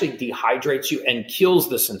this actually dehydrates you and kills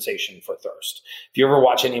the sensation for thirst. If you ever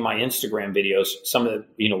watch any of my Instagram videos, some of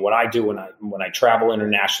the, what I do when I travel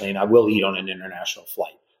internationally, and I will eat on an international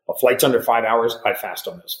flight. But flights under 5 hours, I fast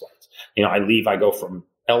on those flights. I go from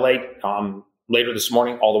LA later this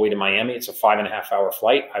morning all the way to Miami. It's a 5.5-hour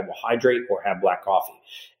flight. I will hydrate or have black coffee.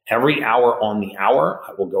 Every hour on the hour,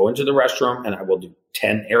 I will go into the restroom and I will do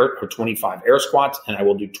 25 air squats, and I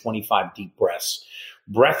will do 25 deep breaths.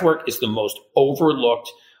 Breath work is the most overlooked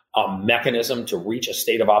mechanism to reach a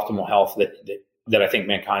state of optimal health that I think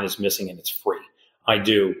mankind is missing, and it's free. I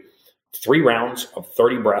do 3 rounds of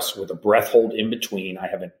 30 breaths with a breath hold in between. I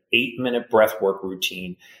have an 8-minute breath work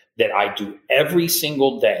routine that I do every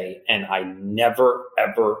single day, and I never,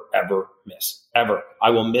 ever, ever miss. Ever. I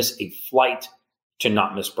will miss a flight to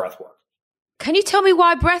not miss breath work. Can you tell me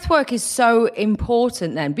why breath work is so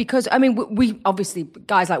important then? Because, I mean, we obviously,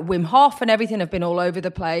 guys like Wim Hof and everything have been all over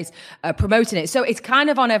the place promoting it. So it's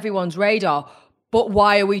kind of on everyone's radar. But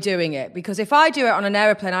why are we doing it? Because if I do it on an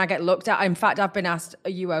airplane, I get looked at. In fact, I've been asked,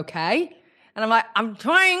 are you okay? And I'm like, I'm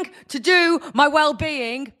trying to do my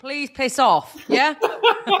well-being. Please piss off. Yeah?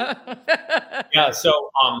 Yeah.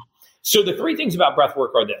 So the 3 things about breath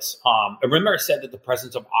work are this. Remember I said that the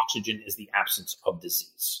presence of oxygen is the absence of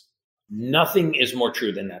disease. Nothing is more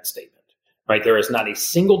true than that statement, right? There is not a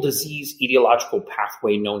single disease etiological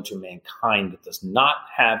pathway known to mankind that does not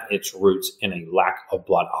have its roots in a lack of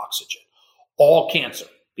blood oxygen. All cancer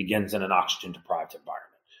begins in an oxygen-deprived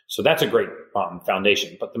environment. So that's a great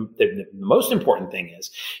foundation. But the most important thing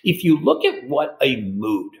is, if you look at what a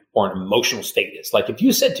mood or an emotional state is, like if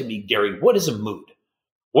you said to me, Gary, what is a mood?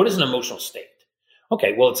 What is an emotional state?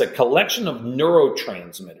 Okay, well, it's a collection of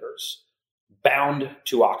neurotransmitters bound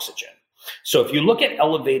to oxygen. So if you look at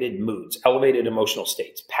elevated moods, elevated emotional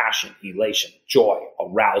states, passion, elation, joy,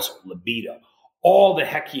 arousal, libido, all the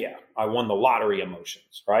heck yeah, I won the lottery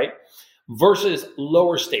emotions, right? Versus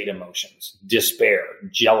lower state emotions, despair,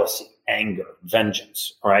 jealousy, anger,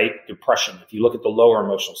 vengeance, right? Depression. If you look at the lower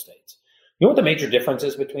emotional states, you know what the major difference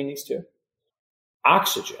is between these two?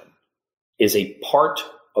 Oxygen is a part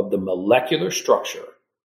of the molecular structure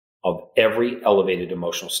of every elevated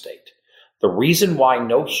emotional state. The reason why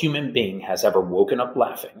no human being has ever woken up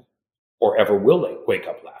laughing or ever will wake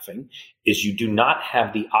up laughing is you do not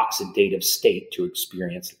have the oxidative state to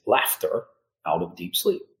experience laughter out of deep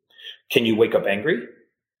sleep. Can you wake up angry?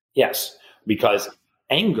 Yes, because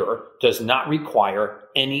anger does not require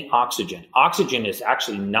any oxygen. Oxygen is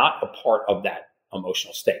actually not a part of that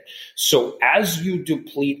emotional state. So as you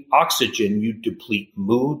deplete oxygen, you deplete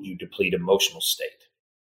mood, you deplete emotional state.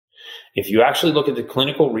 If you actually look at the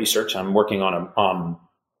clinical research, I'm working on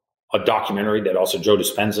a documentary that also Joe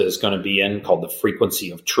Dispenza is going to be in called The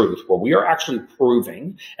Frequency of Truth, where we are actually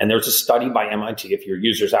proving, and there's a study by MIT, if your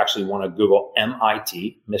users actually want to Google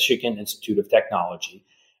MIT, Michigan Institute of Technology,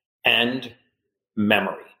 and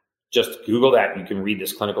memory. Just Google that. You can read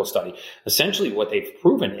this clinical study. Essentially, what they've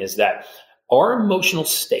proven is that our emotional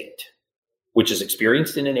state, which is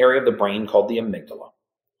experienced in an area of the brain called the amygdala,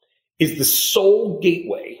 is the sole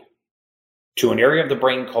gateway to an area of the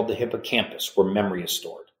brain called the hippocampus, where memory is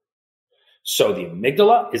stored. So the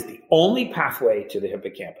amygdala is the only pathway to the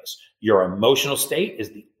hippocampus. Your emotional state is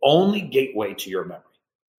the only gateway to your memory.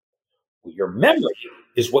 Your memory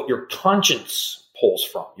is what your conscience pulls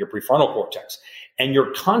from, your prefrontal cortex, and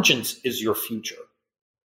your conscience is your future.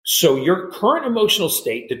 So your current emotional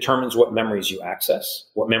state determines what memories you access.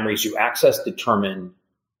 What memories you access determine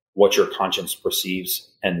what your conscience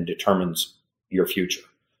perceives and determines your future,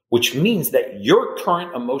 which means that your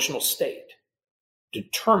current emotional state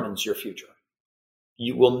determines your future.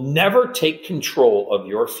 You will never take control of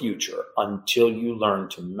your future until you learn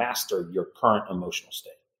to master your current emotional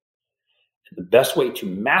state. And the best way to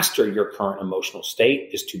master your current emotional state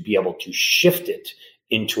is to be able to shift it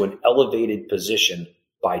into an elevated position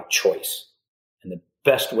by choice. And the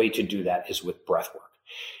best way to do that is with breath work.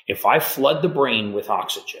 If I flood the brain with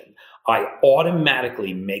oxygen, I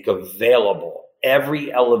automatically make available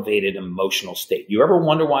every elevated emotional state. You ever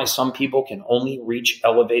wonder why some people can only reach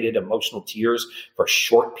elevated emotional tiers for a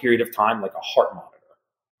short period of time, like a heart monitor,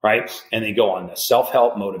 right? And they go on the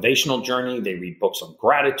self-help motivational journey. They read books on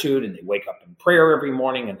gratitude and they wake up in prayer every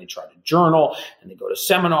morning and they try to journal and they go to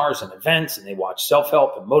seminars and events and they watch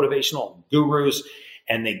self-help and motivational and gurus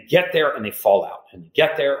and they get there and they fall out and they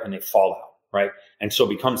get there and they fall out, right? And so it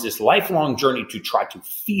becomes this lifelong journey to try to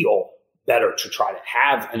feel better, to try to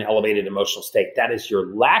have an elevated emotional state. That is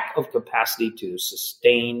your lack of capacity to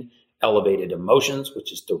sustain elevated emotions,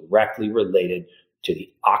 which is directly related to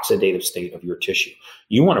the oxidative state of your tissue.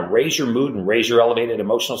 You want to raise your mood and raise your elevated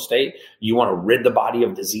emotional state. You want to rid the body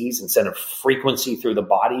of disease and send a frequency through the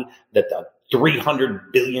body that the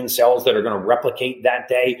 300 billion cells that are going to replicate that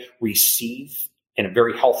day receive in a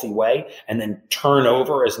very healthy way and then turn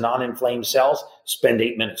over as non-inflamed cells. Spend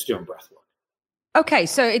 8 minutes doing breath work. Okay,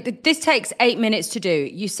 so this takes 8 minutes to do.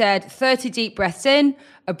 You said 30 deep breaths in,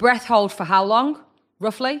 a breath hold for how long,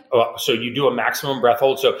 roughly? So you do a maximum breath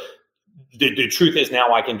hold. So the truth is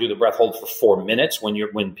now I can do the breath hold for 4 minutes.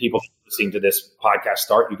 When people listening to this podcast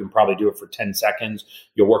start, you can probably do it for 10 seconds.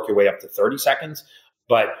 You'll work your way up to 30 seconds.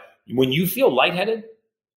 But when you feel lightheaded,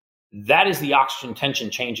 that is the oxygen tension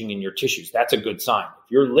changing in your tissues. That's a good sign.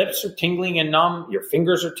 If your lips are tingling and numb, your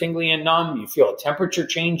fingers are tingling and numb, you feel a temperature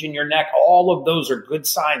change in your neck, all of those are good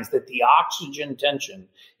signs that the oxygen tension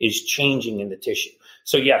is changing in the tissue.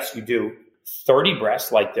 So yes, you do 30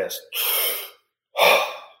 breaths like this.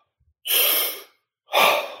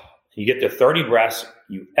 You get to 30 breaths,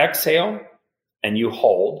 you exhale and you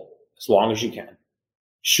hold as long as you can.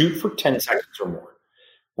 Shoot for 10 seconds or more.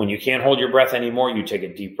 When you can't hold your breath anymore, you take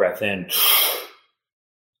a deep breath in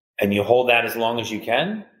and you hold that as long as you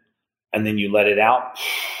can. And then you let it out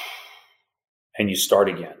and you start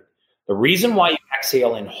again. The reason why you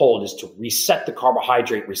exhale and hold is to reset the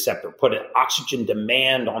carbohydrate receptor, put an oxygen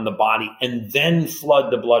demand on the body, and then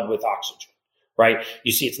flood the blood with oxygen, right?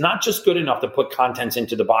 You see, it's not just good enough to put contents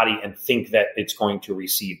into the body and think that it's going to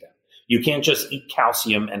receive them. You can't just eat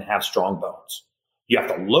calcium and have strong bones. You have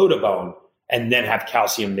to load a bone and then have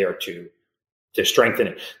calcium there to strengthen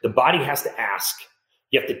it. The body has to ask.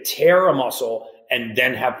 You have to tear a muscle and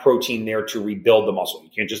then have protein there to rebuild the muscle. You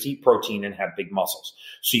can't just eat protein and have big muscles.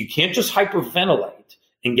 So you can't just hyperventilate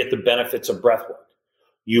and get the benefits of breath work.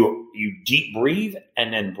 You deep breathe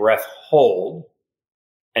and then breath hold,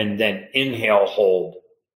 and then inhale, hold,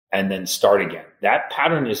 and then start again. That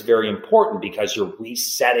pattern is very important because you're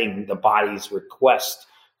resetting the body's request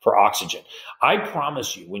for oxygen. I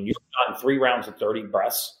promise you, when you've done 3 rounds of 30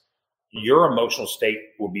 breaths, your emotional state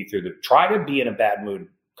will be through the. Try to be in a bad mood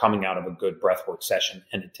coming out of a good breathwork session,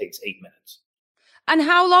 and it takes 8 minutes. And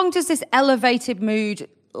how long does this elevated mood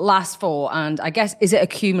last for? And I guess, is it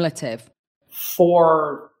accumulative?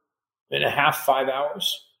 4.5, 5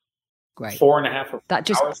 hours. Great. 4.5 hours.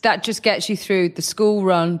 That just gets you through the school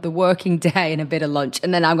run, the working day, and a bit of lunch,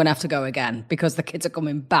 and then I'm going to have to go again because the kids are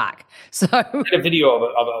coming back. So I had a video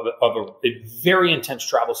of a very intense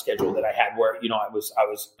travel schedule that I had, where I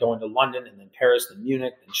was going to London and then Paris, then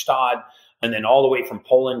Munich, then Stade, and then all the way from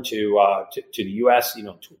Poland to the U.S.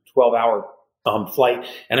 12-hour flight,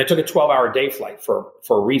 and I took a 12-hour day flight for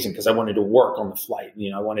a reason, because I wanted to work on the flight.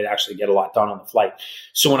 I wanted to actually get a lot done on the flight.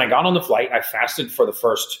 So when I got on the flight, I fasted for the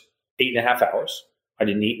first 8.5 hours. I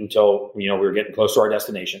didn't eat until, we were getting close to our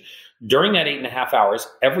destination. During that 8.5 hours,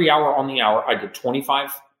 every hour on the hour, I did 25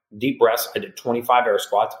 deep breaths. I did 25 air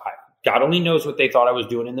squats. God only knows what they thought I was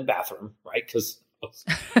doing in the bathroom, right? Because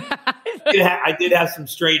I did have some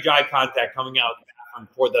strange eye contact coming out of the bathroom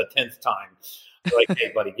for the 10th time. Like,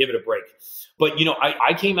 hey, buddy, give it a break. But,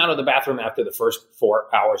 I came out of the bathroom after the first 4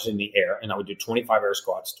 hours in the air, and I would do 25 air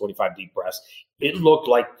squats, 25 deep breaths. It looked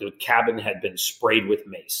like the cabin had been sprayed with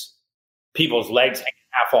mace. People's legs hanging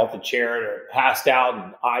half off the chair, and they're passed out,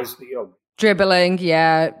 and eyes, dribbling.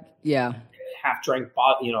 Yeah. Half drank,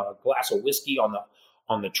 a glass of whiskey on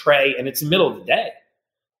the tray, and it's the middle of the day.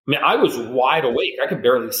 I mean, I was wide awake. I could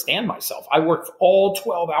barely stand myself. I worked all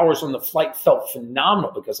 12 hours on the flight, felt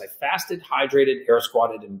phenomenal because I fasted, hydrated, air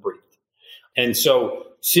squatted, and breathed. And so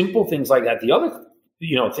simple things like that. The other,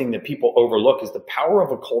 thing that people overlook is the power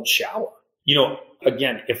of a cold shower.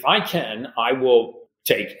 Again, if I can, I will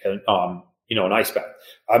take an ice bath.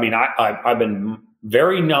 I mean, I've been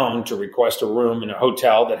very known to request a room in a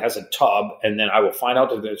hotel that has a tub, and then I will find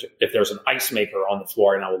out if there's an ice maker on the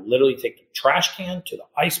floor, and I will literally take the trash can to the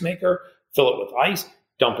ice maker, fill it with ice,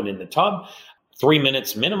 dump it in the tub. 3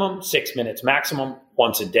 minutes minimum, 6 minutes maximum,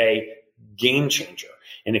 once a day, game changer.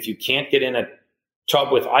 And if you can't get in a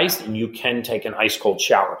tub with ice, then you can take an ice cold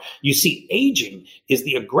shower. You see, aging is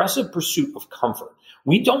the aggressive pursuit of comfort.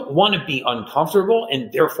 We don't want to be uncomfortable,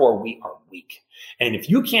 and therefore we are weak. And if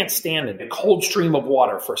you can't stand in a cold stream of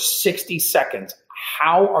water for 60 seconds,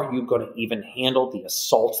 how are you going to even handle the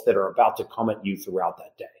assaults that are about to come at you throughout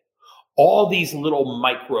that day? All these little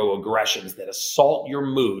microaggressions that assault your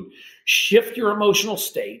mood, shift your emotional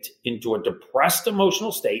state into a depressed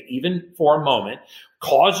emotional state, even for a moment,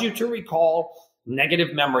 cause you to recall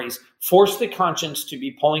negative memories, force the conscience to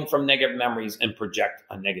be pulling from negative memories, and project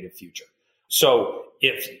a negative future. So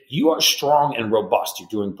if you are strong and robust, you're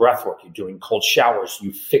doing breath work, you're doing cold showers,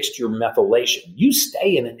 you fixed your methylation, you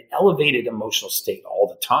stay in an elevated emotional state all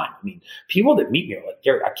the time. I mean, people that meet me are like,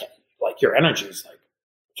 Gary, I can't, like, your energy is like,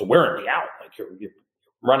 it's wearing me out. Like, you're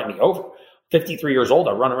running me over. 53 years old,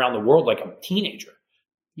 I run around the world like I'm a teenager.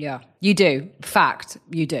 Yeah, you do. Fact,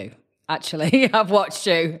 you do. Actually, I've watched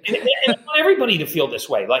you. and I want everybody to feel this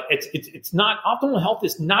way. Like, it's not, optimal health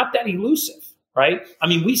is not that elusive. Right? I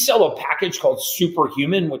mean, we sell a package called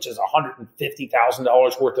Superhuman, which is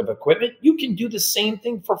 $150,000 worth of equipment. You can do the same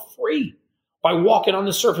thing for free by walking on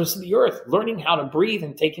the surface of the earth, learning how to breathe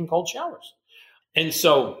and taking cold showers. And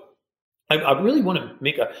so I really want to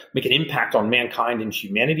make an impact on mankind and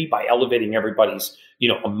humanity by elevating everybody's,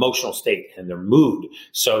 emotional state and their mood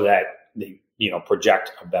so that they,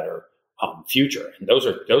 project a better future. And those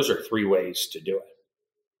are 3 ways to do it.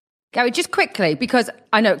 Gary, just quickly, because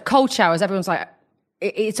I know cold showers, everyone's like,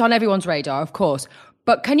 it's on everyone's radar, of course.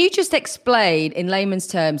 But can you just explain in layman's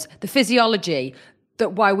terms the physiology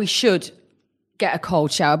that why we should get a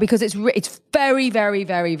cold shower? Because it's very, very,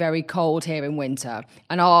 very, very cold here in winter.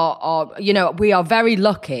 And we are very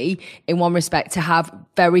lucky in one respect to have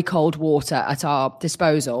very cold water at our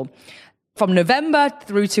disposal. From November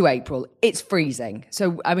through to April, it's freezing.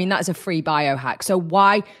 So, I mean, that's a free biohack. So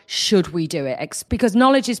why should we do it? Because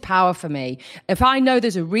knowledge is power for me. If I know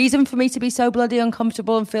there's a reason for me to be so bloody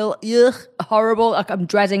uncomfortable and feel horrible, like I'm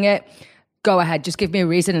dreading it, go ahead. Just give me a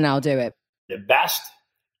reason and I'll do it. The best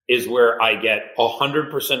is where I get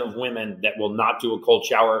 100% of women that will not do a cold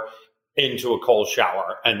shower into a cold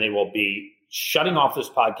shower, and they will be shutting off this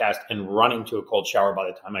podcast and running to a cold shower by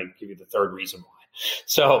the time I give you the third reason why.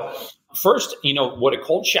 So first, what a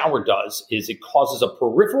cold shower does is it causes a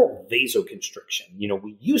peripheral vasoconstriction.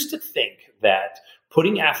 We used to think that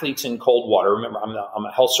putting athletes in cold water, remember, I'm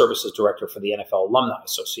a health services director for the NFL Alumni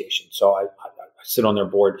Association. So I sit on their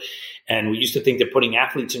board. And we used to think that putting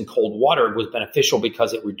athletes in cold water was beneficial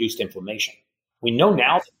because it reduced inflammation. We know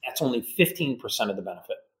now that that's only 15% of the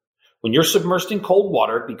benefit. When you're submersed in cold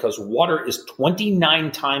water, because water is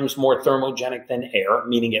 29 times more thermogenic than air,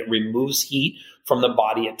 meaning it removes heat from the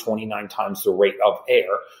body at 29 times the rate of air.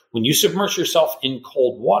 When you submerge yourself in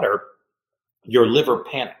cold water, your liver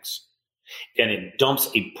panics and it dumps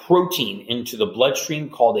a protein into the bloodstream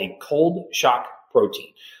called a cold shock protein.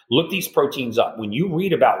 Look these proteins up. When you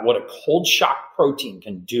read about what a cold shock protein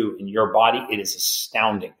can do in your body, it is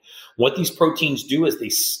astounding. What these proteins do is they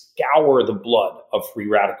scour the blood of free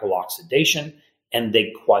radical oxidation and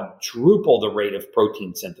they quadruple the rate of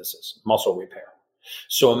protein synthesis, muscle repair.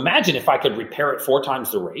 So imagine if I could repair it 4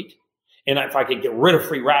 times the rate and if I could get rid of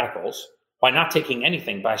free radicals by not taking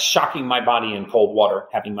anything, by shocking my body in cold water,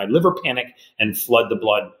 having my liver panic and flood the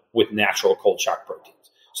blood with natural cold shock proteins.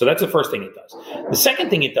 So that's the first thing it does. The second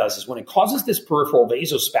thing it does is when it causes this peripheral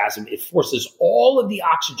vasospasm, it forces all of the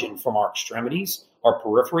oxygen from our extremities, our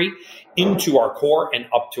periphery, into our core and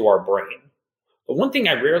up to our brain. The one thing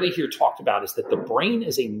I rarely hear talked about is that the brain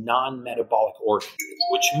is a non-metabolic organ,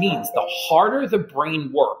 which means the harder the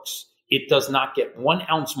brain works, it does not get 1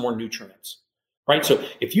 ounce more nutrients, right? So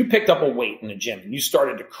if you picked up a weight in the gym and you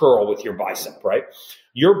started to curl with your bicep, right,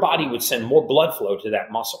 your body would send more blood flow to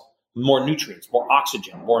that muscle. More nutrients, more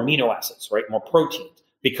oxygen, more amino acids, right? More proteins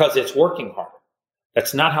because it's working harder.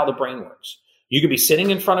 That's not how the brain works. You could be sitting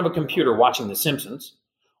in front of a computer watching The Simpsons,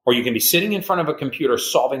 or you can be sitting in front of a computer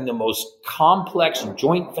solving the most complex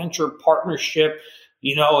joint venture partnership,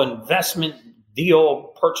 investment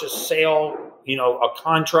deal, purchase, sale, a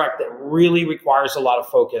contract that really requires a lot of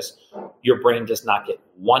focus. Your brain does not get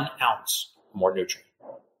 1 ounce more nutrient,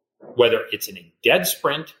 whether it's in a dead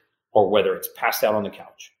sprint or whether it's passed out on the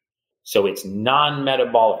couch. So it's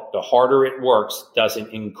non-metabolic. The harder it works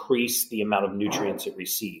doesn't increase the amount of nutrients it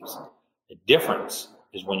receives. The difference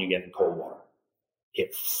is when you get in cold water.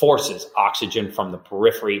 It forces oxygen from the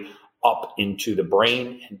periphery up into the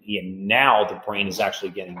brain. And now the brain is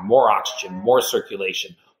actually getting more oxygen, more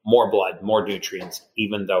circulation, more blood, more nutrients,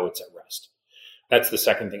 even though it's at rest. That's the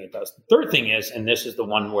second thing it does. The third thing is, and this is the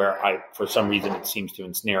one where for some reason, it seems to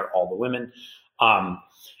ensnare all the women.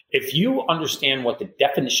 If you understand what the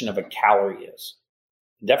definition of a calorie is,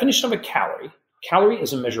 the definition of a calorie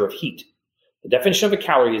is a measure of heat. The definition of a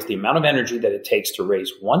calorie is the amount of energy that it takes to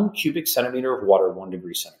raise 1 cubic centimeter of water 1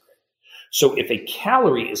 degree centigrade. So if a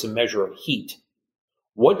calorie is a measure of heat,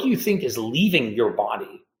 what do you think is leaving your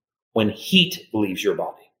body when heat leaves your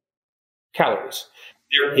body? Calories.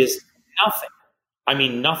 There is nothing. I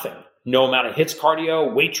mean, nothing. No amount of HIIT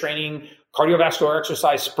cardio, weight training, cardiovascular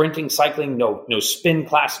exercise, sprinting, cycling, no spin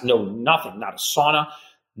class, no nothing, not a sauna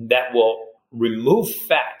that will remove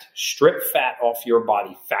fat, strip fat off your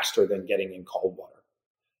body faster than getting in cold water.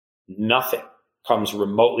 Nothing comes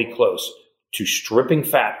remotely close to stripping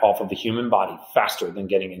fat off of the human body faster than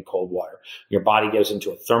getting in cold water. Your body goes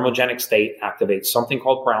into a thermogenic state, activates something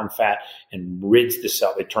called brown fat, and rids the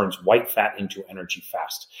cell. It turns white fat into energy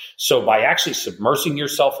fast. So by actually submersing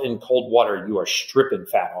yourself in cold water, you are stripping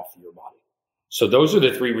fat off of your body. So those are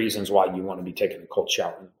the 3 reasons why you want to be taking a cold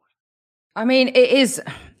shower in the morning. I mean, it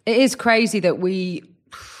is crazy that we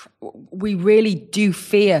really do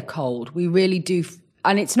fear cold. We really do.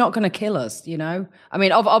 And it's not going to kill us, I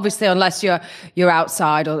mean, obviously, unless you're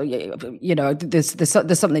outside or,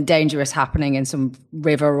 there's something dangerous happening in some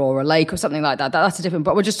river or a lake or something like that. That's a different,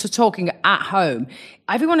 but we're just talking at home.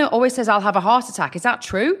 Everyone always says, I'll have a heart attack. Is that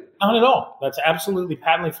true? Not at all. That's absolutely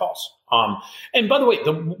patently false. And by the way,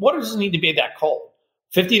 the water doesn't need to be that cold.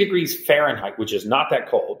 50 degrees Fahrenheit, which is not that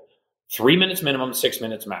cold, 3 minutes minimum, 6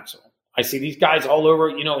 minutes maximum. I see these guys all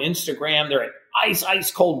over, Instagram. They're at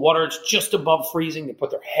ice cold water. It's just above freezing. They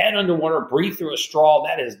put their head underwater, breathe through a straw.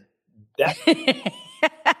 That.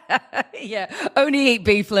 Yeah. Only eat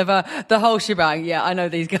beef liver, the whole shebang. Yeah, I know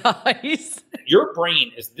these guys. Your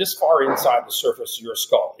brain is this far inside the surface of your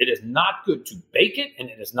skull. It is not good to bake it, and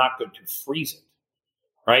it is not good to freeze it.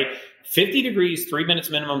 Right? 50 degrees, 3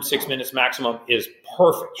 minutes minimum, 6 minutes maximum is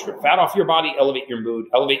perfect. Strip fat off your body, elevate your mood,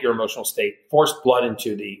 elevate your emotional state, force blood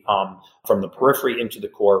into from the periphery into the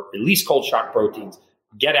core, release cold shock proteins,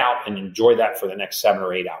 get out and enjoy that for the next 7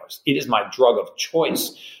 or 8 hours. It is my drug of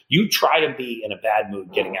choice. You try to be in a bad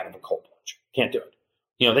mood getting out of a cold plunge. Can't do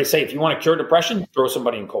it. They say if you want to cure depression, throw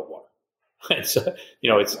somebody in cold water.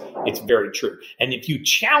 It's very true. And if you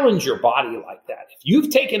challenge your body like that, if you've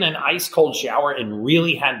taken an ice cold shower and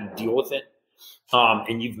really had to deal with it,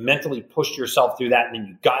 and you've mentally pushed yourself through that, and then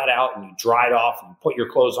you got out and you dried off and you put your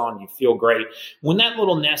clothes on and you feel great, when that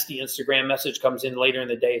little nasty Instagram message comes in later in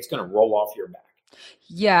the day, it's going to roll off your back.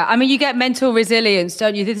 Yeah, I mean, you get mental resilience,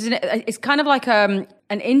 don't you? It's kind of like an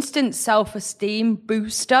instant self-esteem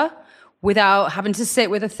booster without having to sit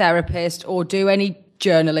with a therapist or do any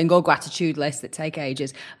journaling or gratitude lists that take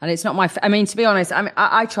ages. And it's not I mean, to be honest,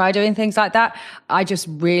 I try doing things like that. I just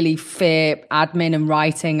really fear admin and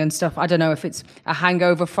writing and stuff. I don't know if it's a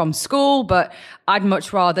hangover from school, but I'd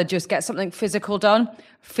much rather just get something physical done,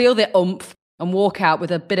 feel the oomph, and walk out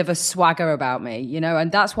with a bit of a swagger about me,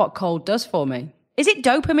 and that's what cold does for me. Is it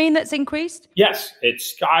dopamine that's increased? Yes, it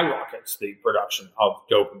skyrockets the production of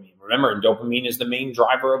dopamine. Remember, dopamine is the main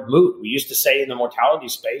driver of mood. We used to say in the mortality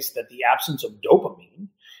space that the absence of dopamine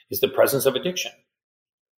is the presence of addiction.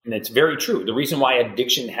 And it's very true. The reason why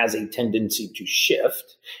addiction has a tendency to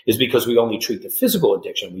shift is because we only treat the physical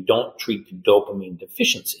addiction. We don't treat the dopamine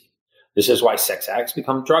deficiency. This is why sex addicts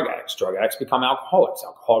become drug addicts become alcoholics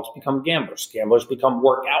become gamblers become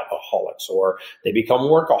workoutaholics, or they become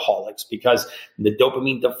workaholics because the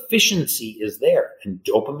dopamine deficiency is there. And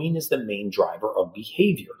dopamine is the main driver of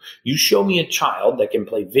behavior. You show me a child that can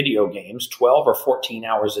play video games 12 or 14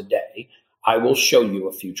 hours a day, I will show you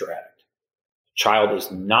a future addict. Child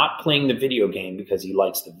is not playing the video game because he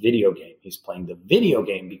likes the video game. He's playing the video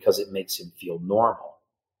game because it makes him feel normal.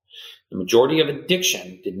 The majority of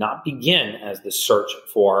addiction did not begin as the search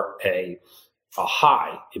for a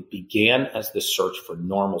high. It began as the search for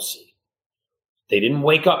normalcy. They didn't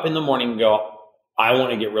wake up in the morning and go, I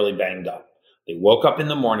want to get really banged up. They woke up in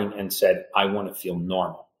the morning and said, I want to feel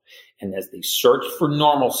normal. And as they searched for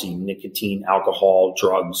normalcy, nicotine, alcohol,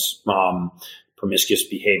 drugs, promiscuous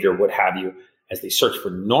behavior, what have you, as they searched for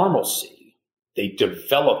normalcy, they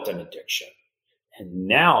developed an addiction. And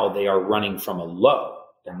now they are running from a low.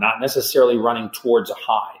 They're not necessarily running towards a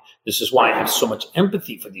high. This is why I have so much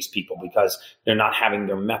empathy for these people, because they're not having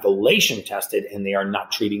their methylation tested and they are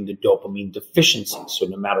not treating the dopamine deficiency. So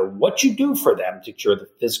no matter what you do for them to cure the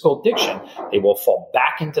physical addiction, they will fall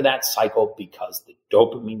back into that cycle because the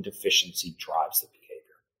dopamine deficiency drives the behavior.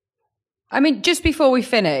 I mean, just before we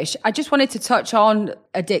finish, I just wanted to touch on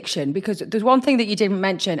addiction, because there's one thing that you didn't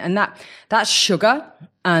mention, and that's sugar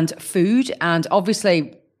and food. And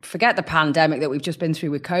obviously, forget the pandemic that we've just been through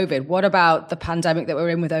with COVID. What about the pandemic that we're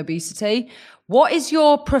in with obesity? What is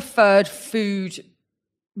your preferred food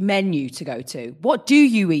menu to go to? What do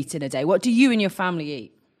you eat in a day? What do you and your family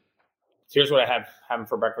eat? So here's what I have having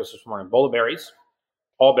for breakfast this morning. Bowl of berries,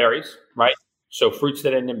 all berries, right? So fruits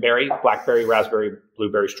that end in berry, blackberry, raspberry,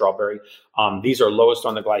 blueberry, strawberry. These are lowest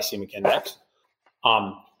on the glycemic index.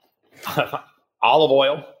 Olive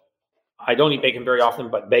oil. I don't eat bacon very often,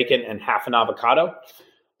 but bacon and half an avocado.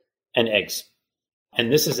 And eggs.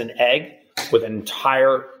 And this is an egg with an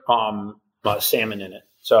entire salmon in it.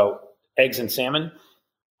 So eggs and salmon,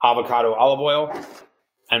 avocado, olive oil,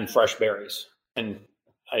 and fresh berries. And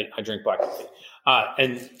I drink black coffee.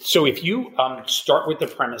 And so if you start with the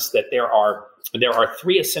premise that there are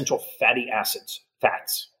 3 essential fatty acids,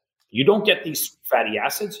 fats. You don't get these fatty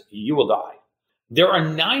acids, you will die. There are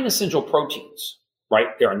 9 essential proteins.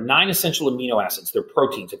 Right? There are 9 essential amino acids. They're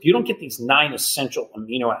proteins. If you don't get these 9 essential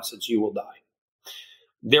amino acids, you will die.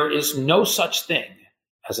 There is no such thing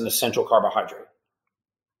as an essential carbohydrate.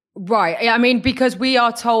 Right. I mean, because we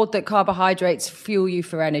are told that carbohydrates fuel you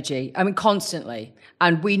for energy. I mean, constantly.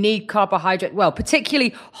 And we need carbohydrate, well,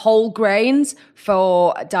 particularly whole grains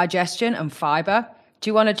for digestion and fiber. Do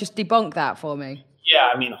you want to just debunk that for me? Yeah,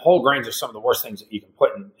 I mean, whole grains are some of the worst things that you can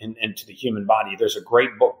put into the human body. There's a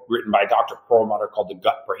great book written by Dr. Perlmutter called The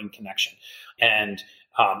Gut-Brain Connection. And,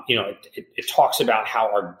 it talks about how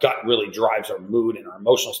our gut really drives our mood and our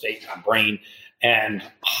emotional state and our brain. And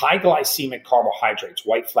high glycemic carbohydrates,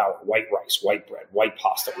 white flour, white rice, white bread, white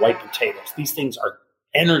pasta, white potatoes, these things are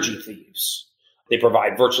energy thieves. They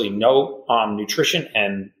provide virtually no nutrition,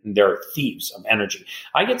 and they're thieves of energy.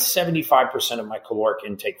 I get 75% of my caloric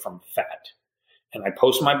intake from fat. And I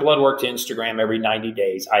post my blood work to Instagram every 90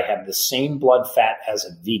 days. I have the same blood fat as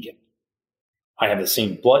a vegan. I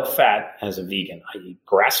eat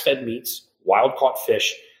grass-fed meats, wild-caught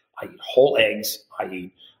fish. I eat whole eggs. I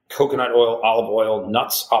eat coconut oil, olive oil,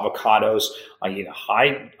 nuts, avocados. I eat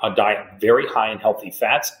a diet very high in healthy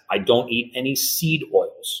fats. I don't eat any seed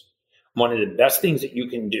oils. One of the best things that you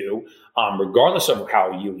can do, regardless of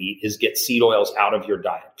how you eat, is get seed oils out of your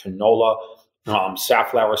diet. Canola,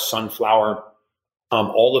 safflower, sunflower,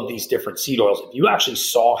 all of these different seed oils. If you actually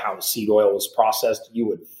saw how a seed oil was processed, you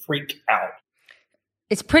would freak out.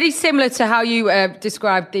 It's pretty similar to how you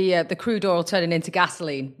described the crude oil turning into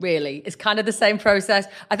gasoline, really. It's kind of the same process.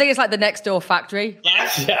 I think it's like the next door factory.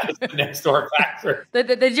 Yes, it's the next door factory.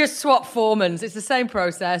 They just swap foremans. It's the same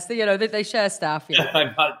process. They share staff.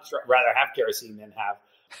 I'd rather have kerosene than have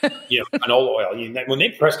Canola oil. When they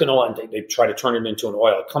press canola and they try to turn it into an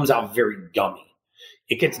oil, it comes out very gummy.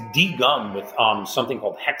 It gets degummed with something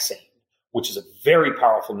called hexane, which is a very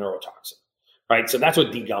powerful neurotoxin, right? So that's what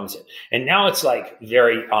degums it. And now it's like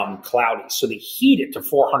very cloudy. So they heat it to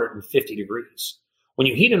 450 degrees. When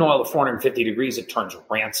you heat an oil to 450 degrees, it turns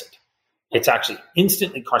rancid. It's actually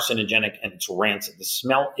instantly carcinogenic and it's rancid. The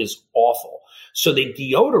smell is awful. So they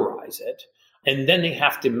deodorize it. And then they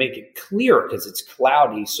have to make it clear because it's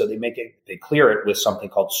cloudy. So they clear it with something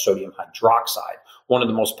called sodium hydroxide, one of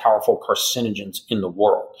the most powerful carcinogens in the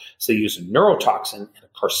world. So they use a neurotoxin and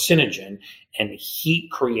a carcinogen and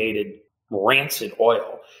heat created rancid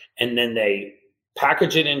oil. And then they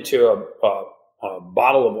package it into a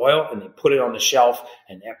bottle of oil and they put it on the shelf.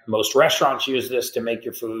 And most restaurants use this to make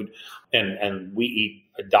your food. And we eat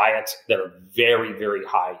diets that are very, very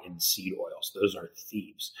high in seed oils. Those are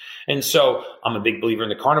thieves. And so I'm a big believer in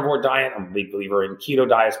the carnivore diet. I'm a big believer in keto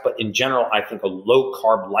diets. But in general, I think a low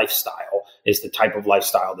carb lifestyle is the type of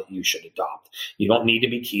lifestyle that you should adopt. You don't need to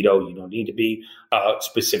be keto. You don't need to be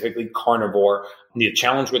specifically carnivore. The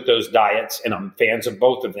challenge with those diets, and I'm fans of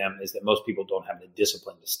both of them, is that most people don't have the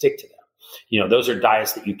discipline to stick to them. Those are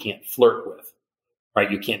diets that you can't flirt with,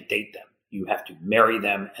 right? You can't date them. You have to marry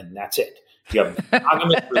them, and that's it. You have a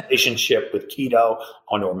monogamous relationship with keto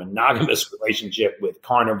or a monogamous relationship with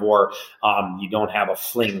carnivore. You don't have a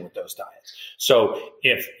fling with those diets. So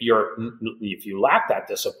if you lack that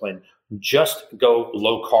discipline, just go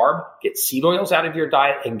low carb, get seed oils out of your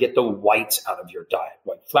diet, and get the whites out of your diet: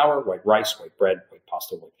 white flour, white rice, white bread, white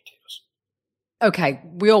pasta, white potatoes. Okay,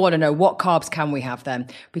 we all want to know, what carbs can we have then?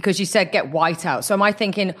 Because you said get white out. So am I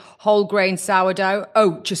thinking whole grain sourdough?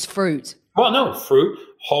 Oh, just fruit. Well, no, fruit,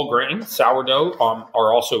 whole grain, sourdough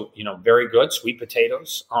are also, very good. Sweet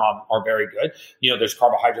potatoes are very good. There's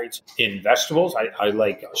carbohydrates in vegetables. I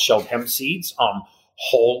like shelled hemp seeds,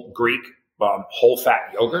 whole Greek, whole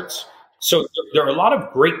fat yogurts. So there are a lot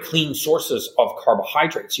of great clean sources of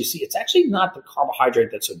carbohydrates. You see, it's actually not the carbohydrate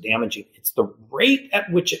that's so damaging. It's the rate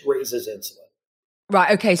at which it raises insulin.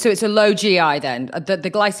 Right. Okay. So it's a low GI then. The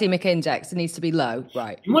glycemic index needs to be low.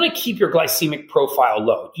 Right. You want to keep your glycemic profile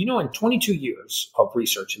low. In 22 years of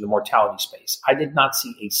research in the mortality space, I did not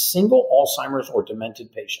see a single Alzheimer's or demented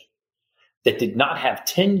patient that did not have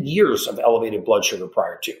 10 years of elevated blood sugar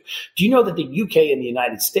prior to. Do you know that the UK and the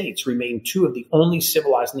United States remain two of the only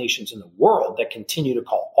civilized nations in the world that continue to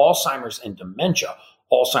call Alzheimer's and dementia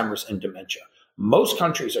Alzheimer's and dementia? Most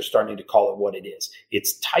countries are starting to call it what it is.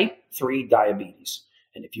 It's type 3 diabetes.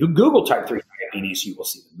 And if you Google type 3 diabetes, you will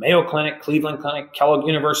see the Mayo Clinic, Cleveland Clinic, Kellogg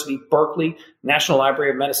University, Berkeley, National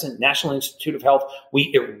Library of Medicine, National Institute of Health.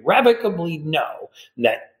 We irrevocably know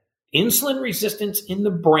that insulin resistance in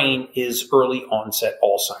the brain is early onset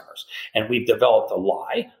Alzheimer's. And we've developed a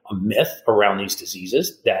lie, a myth around these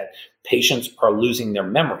diseases that patients are losing their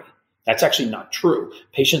memory. That's actually not true.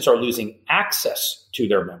 Patients are losing access to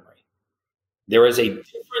their memory. There is a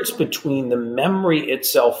difference between the memory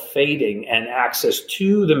itself fading and access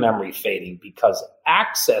to the memory fading, because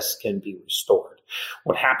access can be restored.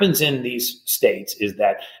 What happens in these states is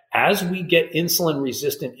that as we get insulin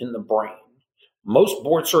resistant in the brain, most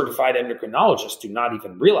board certified endocrinologists do not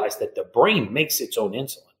even realize that the brain makes its own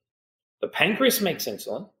insulin. The pancreas makes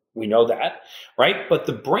insulin. We know that, right? But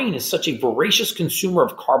the brain is such a voracious consumer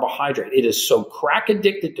of carbohydrate. It is so crack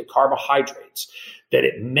addicted to carbohydrates that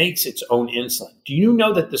it makes its own insulin. Do you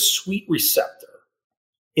know that the sweet receptor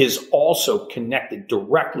is also connected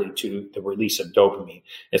directly to the release of dopamine?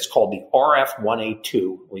 It's called the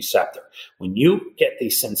RF1A2 receptor. When you get the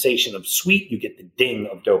sensation of sweet, you get the ding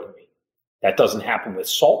of dopamine. That doesn't happen with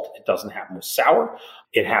salt. It doesn't happen with sour.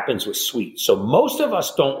 It happens with sweet. So most of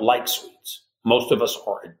us don't like sweets. Most of us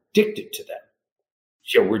are addicted to them.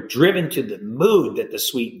 So we're driven to the mood that the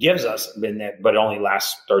sweet gives us, but it only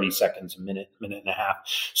lasts 30 seconds, a minute, minute and a half.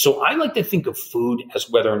 So I like to think of food as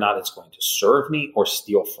whether or not it's going to serve me or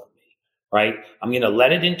steal from me, right? I'm going to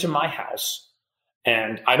let it into my house,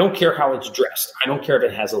 and I don't care how it's dressed. I don't care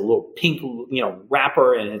if it has a little pink,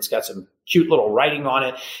 wrapper and it's got some cute little writing on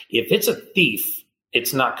it. If it's a thief,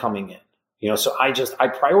 it's not coming in. So I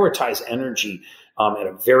prioritize energy at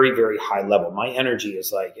a very, very high level. My energy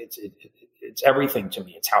is like, it's everything to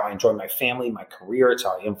me. It's how I enjoy my family, my career. It's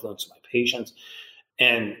how I influence my patients.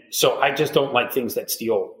 And so I just don't like things that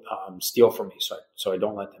steal from me. So I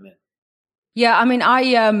don't let them in. Yeah. I mean,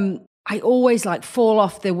 I always like fall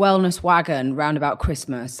off the wellness wagon round about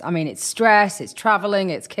Christmas. I mean, it's stress, it's traveling,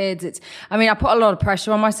 it's kids. I put a lot of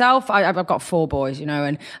pressure on myself. I've got 4 boys,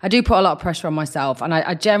 and I do put a lot of pressure on myself. And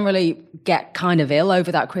I generally get kind of ill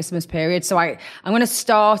over that Christmas period. So I'm going to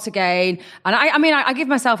start again. And I give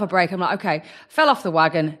myself a break. I'm like, okay, fell off the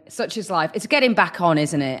wagon. Such is life. It's getting back on,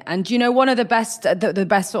 isn't it? And one of the best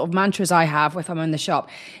sort of mantras I have if I'm in the shop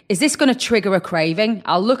is this going to trigger a craving?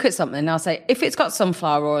 I'll look at something and I'll say, if it's got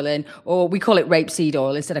sunflower oil in, or we call it rapeseed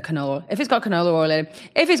oil instead of canola. If it's got canola oil in,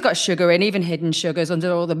 if it's got sugar in, even hidden sugars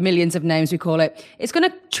under all the millions of names we call it, it's going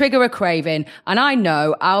to trigger a craving. And I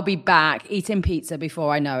know I'll be back eating pizza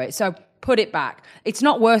before I know it. So put it back. It's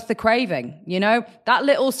not worth the craving, That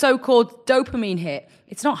little so-called dopamine hit,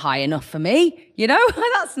 it's not high enough for me,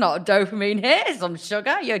 That's not a dopamine hit. It's some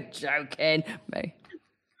sugar. You're joking me.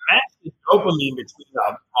 Match the dopamine between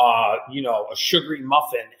a sugary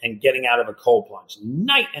muffin and getting out of a cold plunge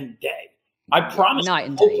night and day. I promise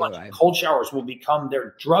cold showers will become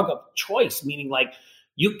their drug of choice, meaning like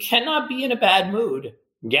you cannot be in a bad mood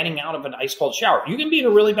getting out of an ice cold shower. You can be in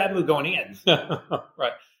a really bad mood going in.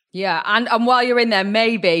 Right. Yeah, and while you're in there,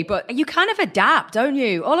 maybe, but you kind of adapt, don't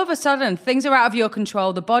you? All of a sudden, things are out of your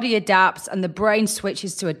control. The body adapts, and the brain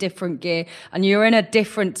switches to a different gear, and you're in a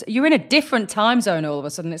different time zone. All of a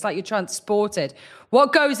sudden, it's like you're transported.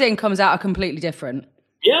 What goes in comes out completely different.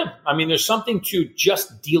 Yeah, there's something to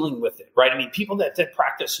just dealing with it, right? People that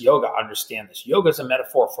practice yoga understand this. Yoga is a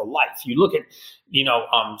metaphor for life. You look at,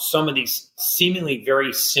 some of these seemingly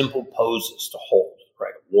very simple poses to hold.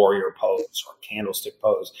 Right, a warrior pose or candlestick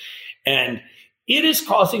pose. And it is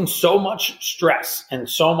causing so much stress and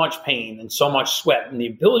so much pain and so much sweat. And the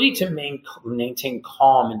ability to maintain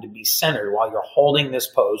calm and to be centered while you're holding this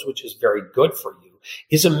pose, which is very good for you,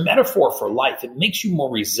 is a metaphor for life. It makes you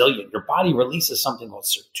more resilient. Your body releases something called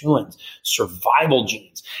sirtuins, survival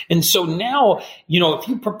genes. And so now, if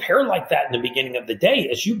you prepare like that in the beginning of the day,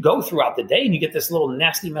 as you go throughout the day and you get this little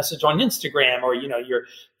nasty message on Instagram, or, your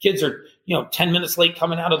kids are, 10 minutes late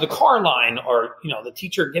coming out of the car line, or, the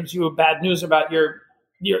teacher gives you a bad news about your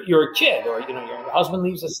kid, or, your husband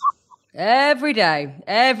leaves us. Every day,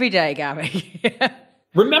 Gary.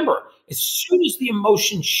 Remember, as soon as the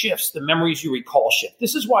emotion shifts, the memories you recall shift.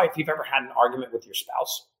 This is why if you've ever had an argument with your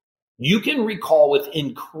spouse, you can recall with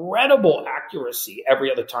incredible accuracy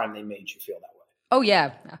every other time they made you feel that way. Oh,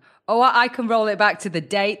 yeah. Oh, I can roll it back to the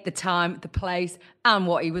date, the time, the place, and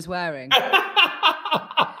what he was wearing.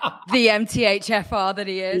 The MTHFR that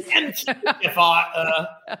he is. MTHFR.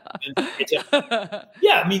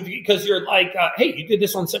 Yeah, because you're like, hey, you did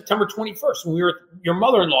this on September 21st when we were at your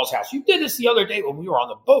mother-in-law's house. You did this the other day when we were on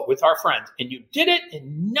the boat with our friends. And you did it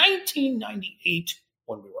in 1998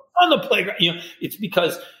 when we were on the playground. It's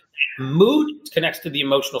because mood connects to the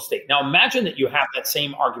emotional state. Now, imagine that you have that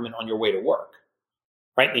same argument on your way to work,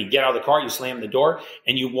 right? And you get out of the car, you slam the door,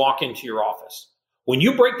 and you walk into your office. When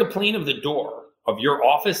you break the plane of the door of your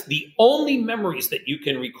office, the only memories that you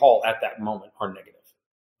can recall at that moment are negative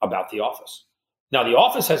about the office. Now, the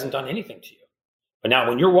office hasn't done anything to you. But now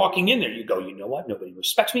when you're walking in there, you go, you know what? Nobody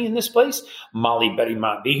respects me in this place. Molly Betty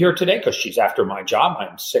might be here today because she's after my job.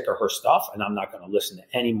 I'm sick of her stuff, and I'm not going to listen to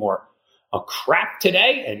any more crap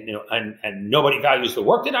today. And nobody values the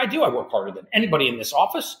work that I do. I work harder than anybody in this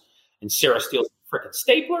office. And Sarah steals a freaking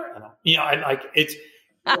stapler. And it's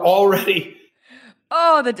already...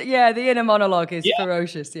 Oh, the inner monologue is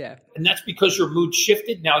ferocious, yeah. And that's because your mood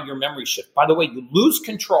shifted. Now your memory shift. By the way, you lose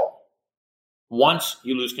control once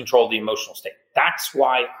you lose control of the emotional state. That's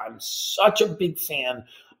why I'm such a big fan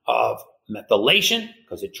of methylation,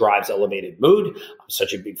 because it drives elevated mood. I'm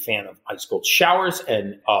such a big fan of ice cold showers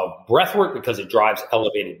and of breath work because it drives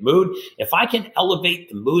elevated mood. If I can elevate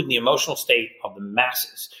the mood and the emotional state of the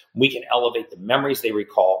masses, we can elevate the memories they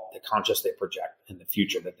recall, the conscious they project, and the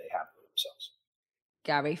future that they have for themselves.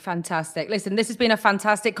 Gary, fantastic. Listen, this has been a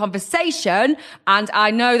fantastic conversation. And I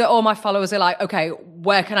know that all my followers are like, okay,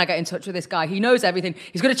 where can I get in touch with this guy? He knows everything.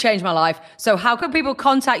 He's going to change my life. So how can people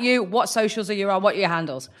contact you? What socials are you on? What are your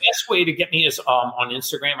handles? The best way to get me is on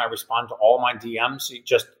Instagram. I respond to all my DMs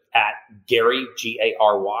just at Gary, Gary,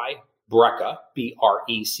 Brecka,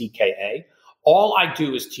 Brecka. All I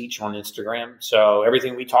do is teach on Instagram. So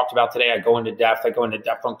everything we talked about today, I go into depth. I go into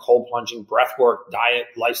depth on cold plunging, breath work, diet,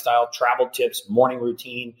 lifestyle, travel tips, morning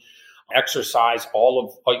routine, exercise, all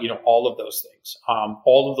of those things.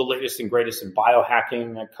 All of the latest and greatest in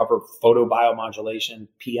biohacking. I cover photobiomodulation,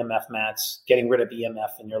 PMF mats, getting rid of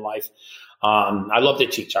EMF in your life. I love to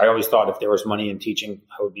teach. I always thought if there was money in teaching,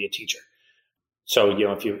 I would be a teacher. So,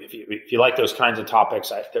 if you like those kinds of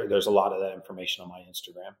topics, there's a lot of that information on my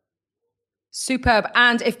Instagram. Superb.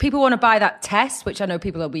 And if people want to buy that test, which I know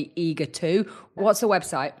people will be eager to, what's the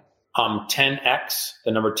website? 10x,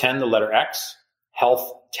 the number 10, the letter X,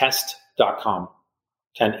 healthtest.com.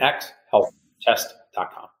 10x,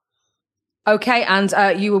 healthtest.com. Okay, and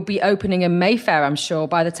you will be opening in Mayfair, I'm sure.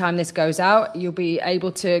 By the time this goes out, you'll be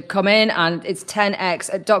able to come in, and it's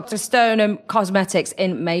 10X at Dr. Sternum Cosmetics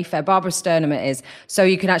in Mayfair. Barbara Sternum it is. So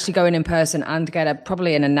you can actually go in person and get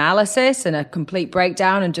probably an analysis and a complete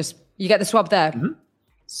breakdown, and just, you get the swab there. Mm-hmm.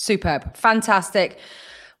 Superb. Fantastic.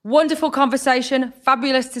 Wonderful conversation.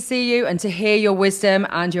 Fabulous to see you and to hear your wisdom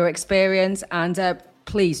and your experience. And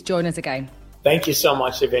please join us again. Thank you so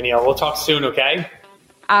much, Lavinia. We'll talk soon, okay?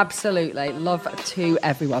 Absolutely. Love to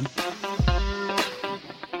everyone.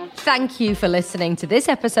 Thank you for listening to this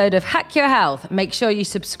episode of Hack Your Health. Make sure you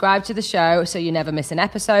subscribe to the show so you never miss an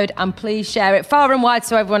episode, and please share it far and wide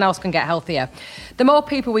so everyone else can get healthier. The more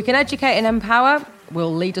people we can educate and empower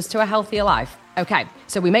will lead us to a healthier life. Okay,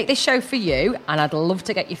 so we make this show for you, and I'd love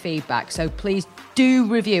to get your feedback. So please do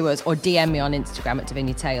review us or DM me on Instagram at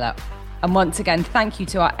Davinia Taylor. And once again, thank you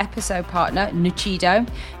to our episode partner, Nuchido.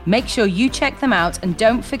 Make sure you check them out, and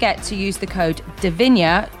don't forget to use the code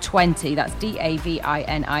Davinia20, that's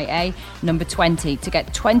DAVINIA, number 20, to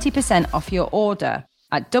get 20% off your order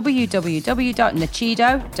at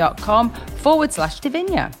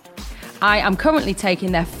www.nuchido.com/Davinia. I am currently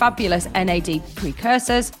taking their fabulous NAD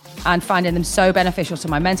precursors and finding them so beneficial to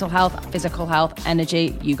my mental health, physical health,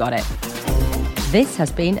 energy. You got it. This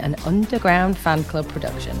has been an Underground Fan Club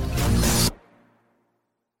production.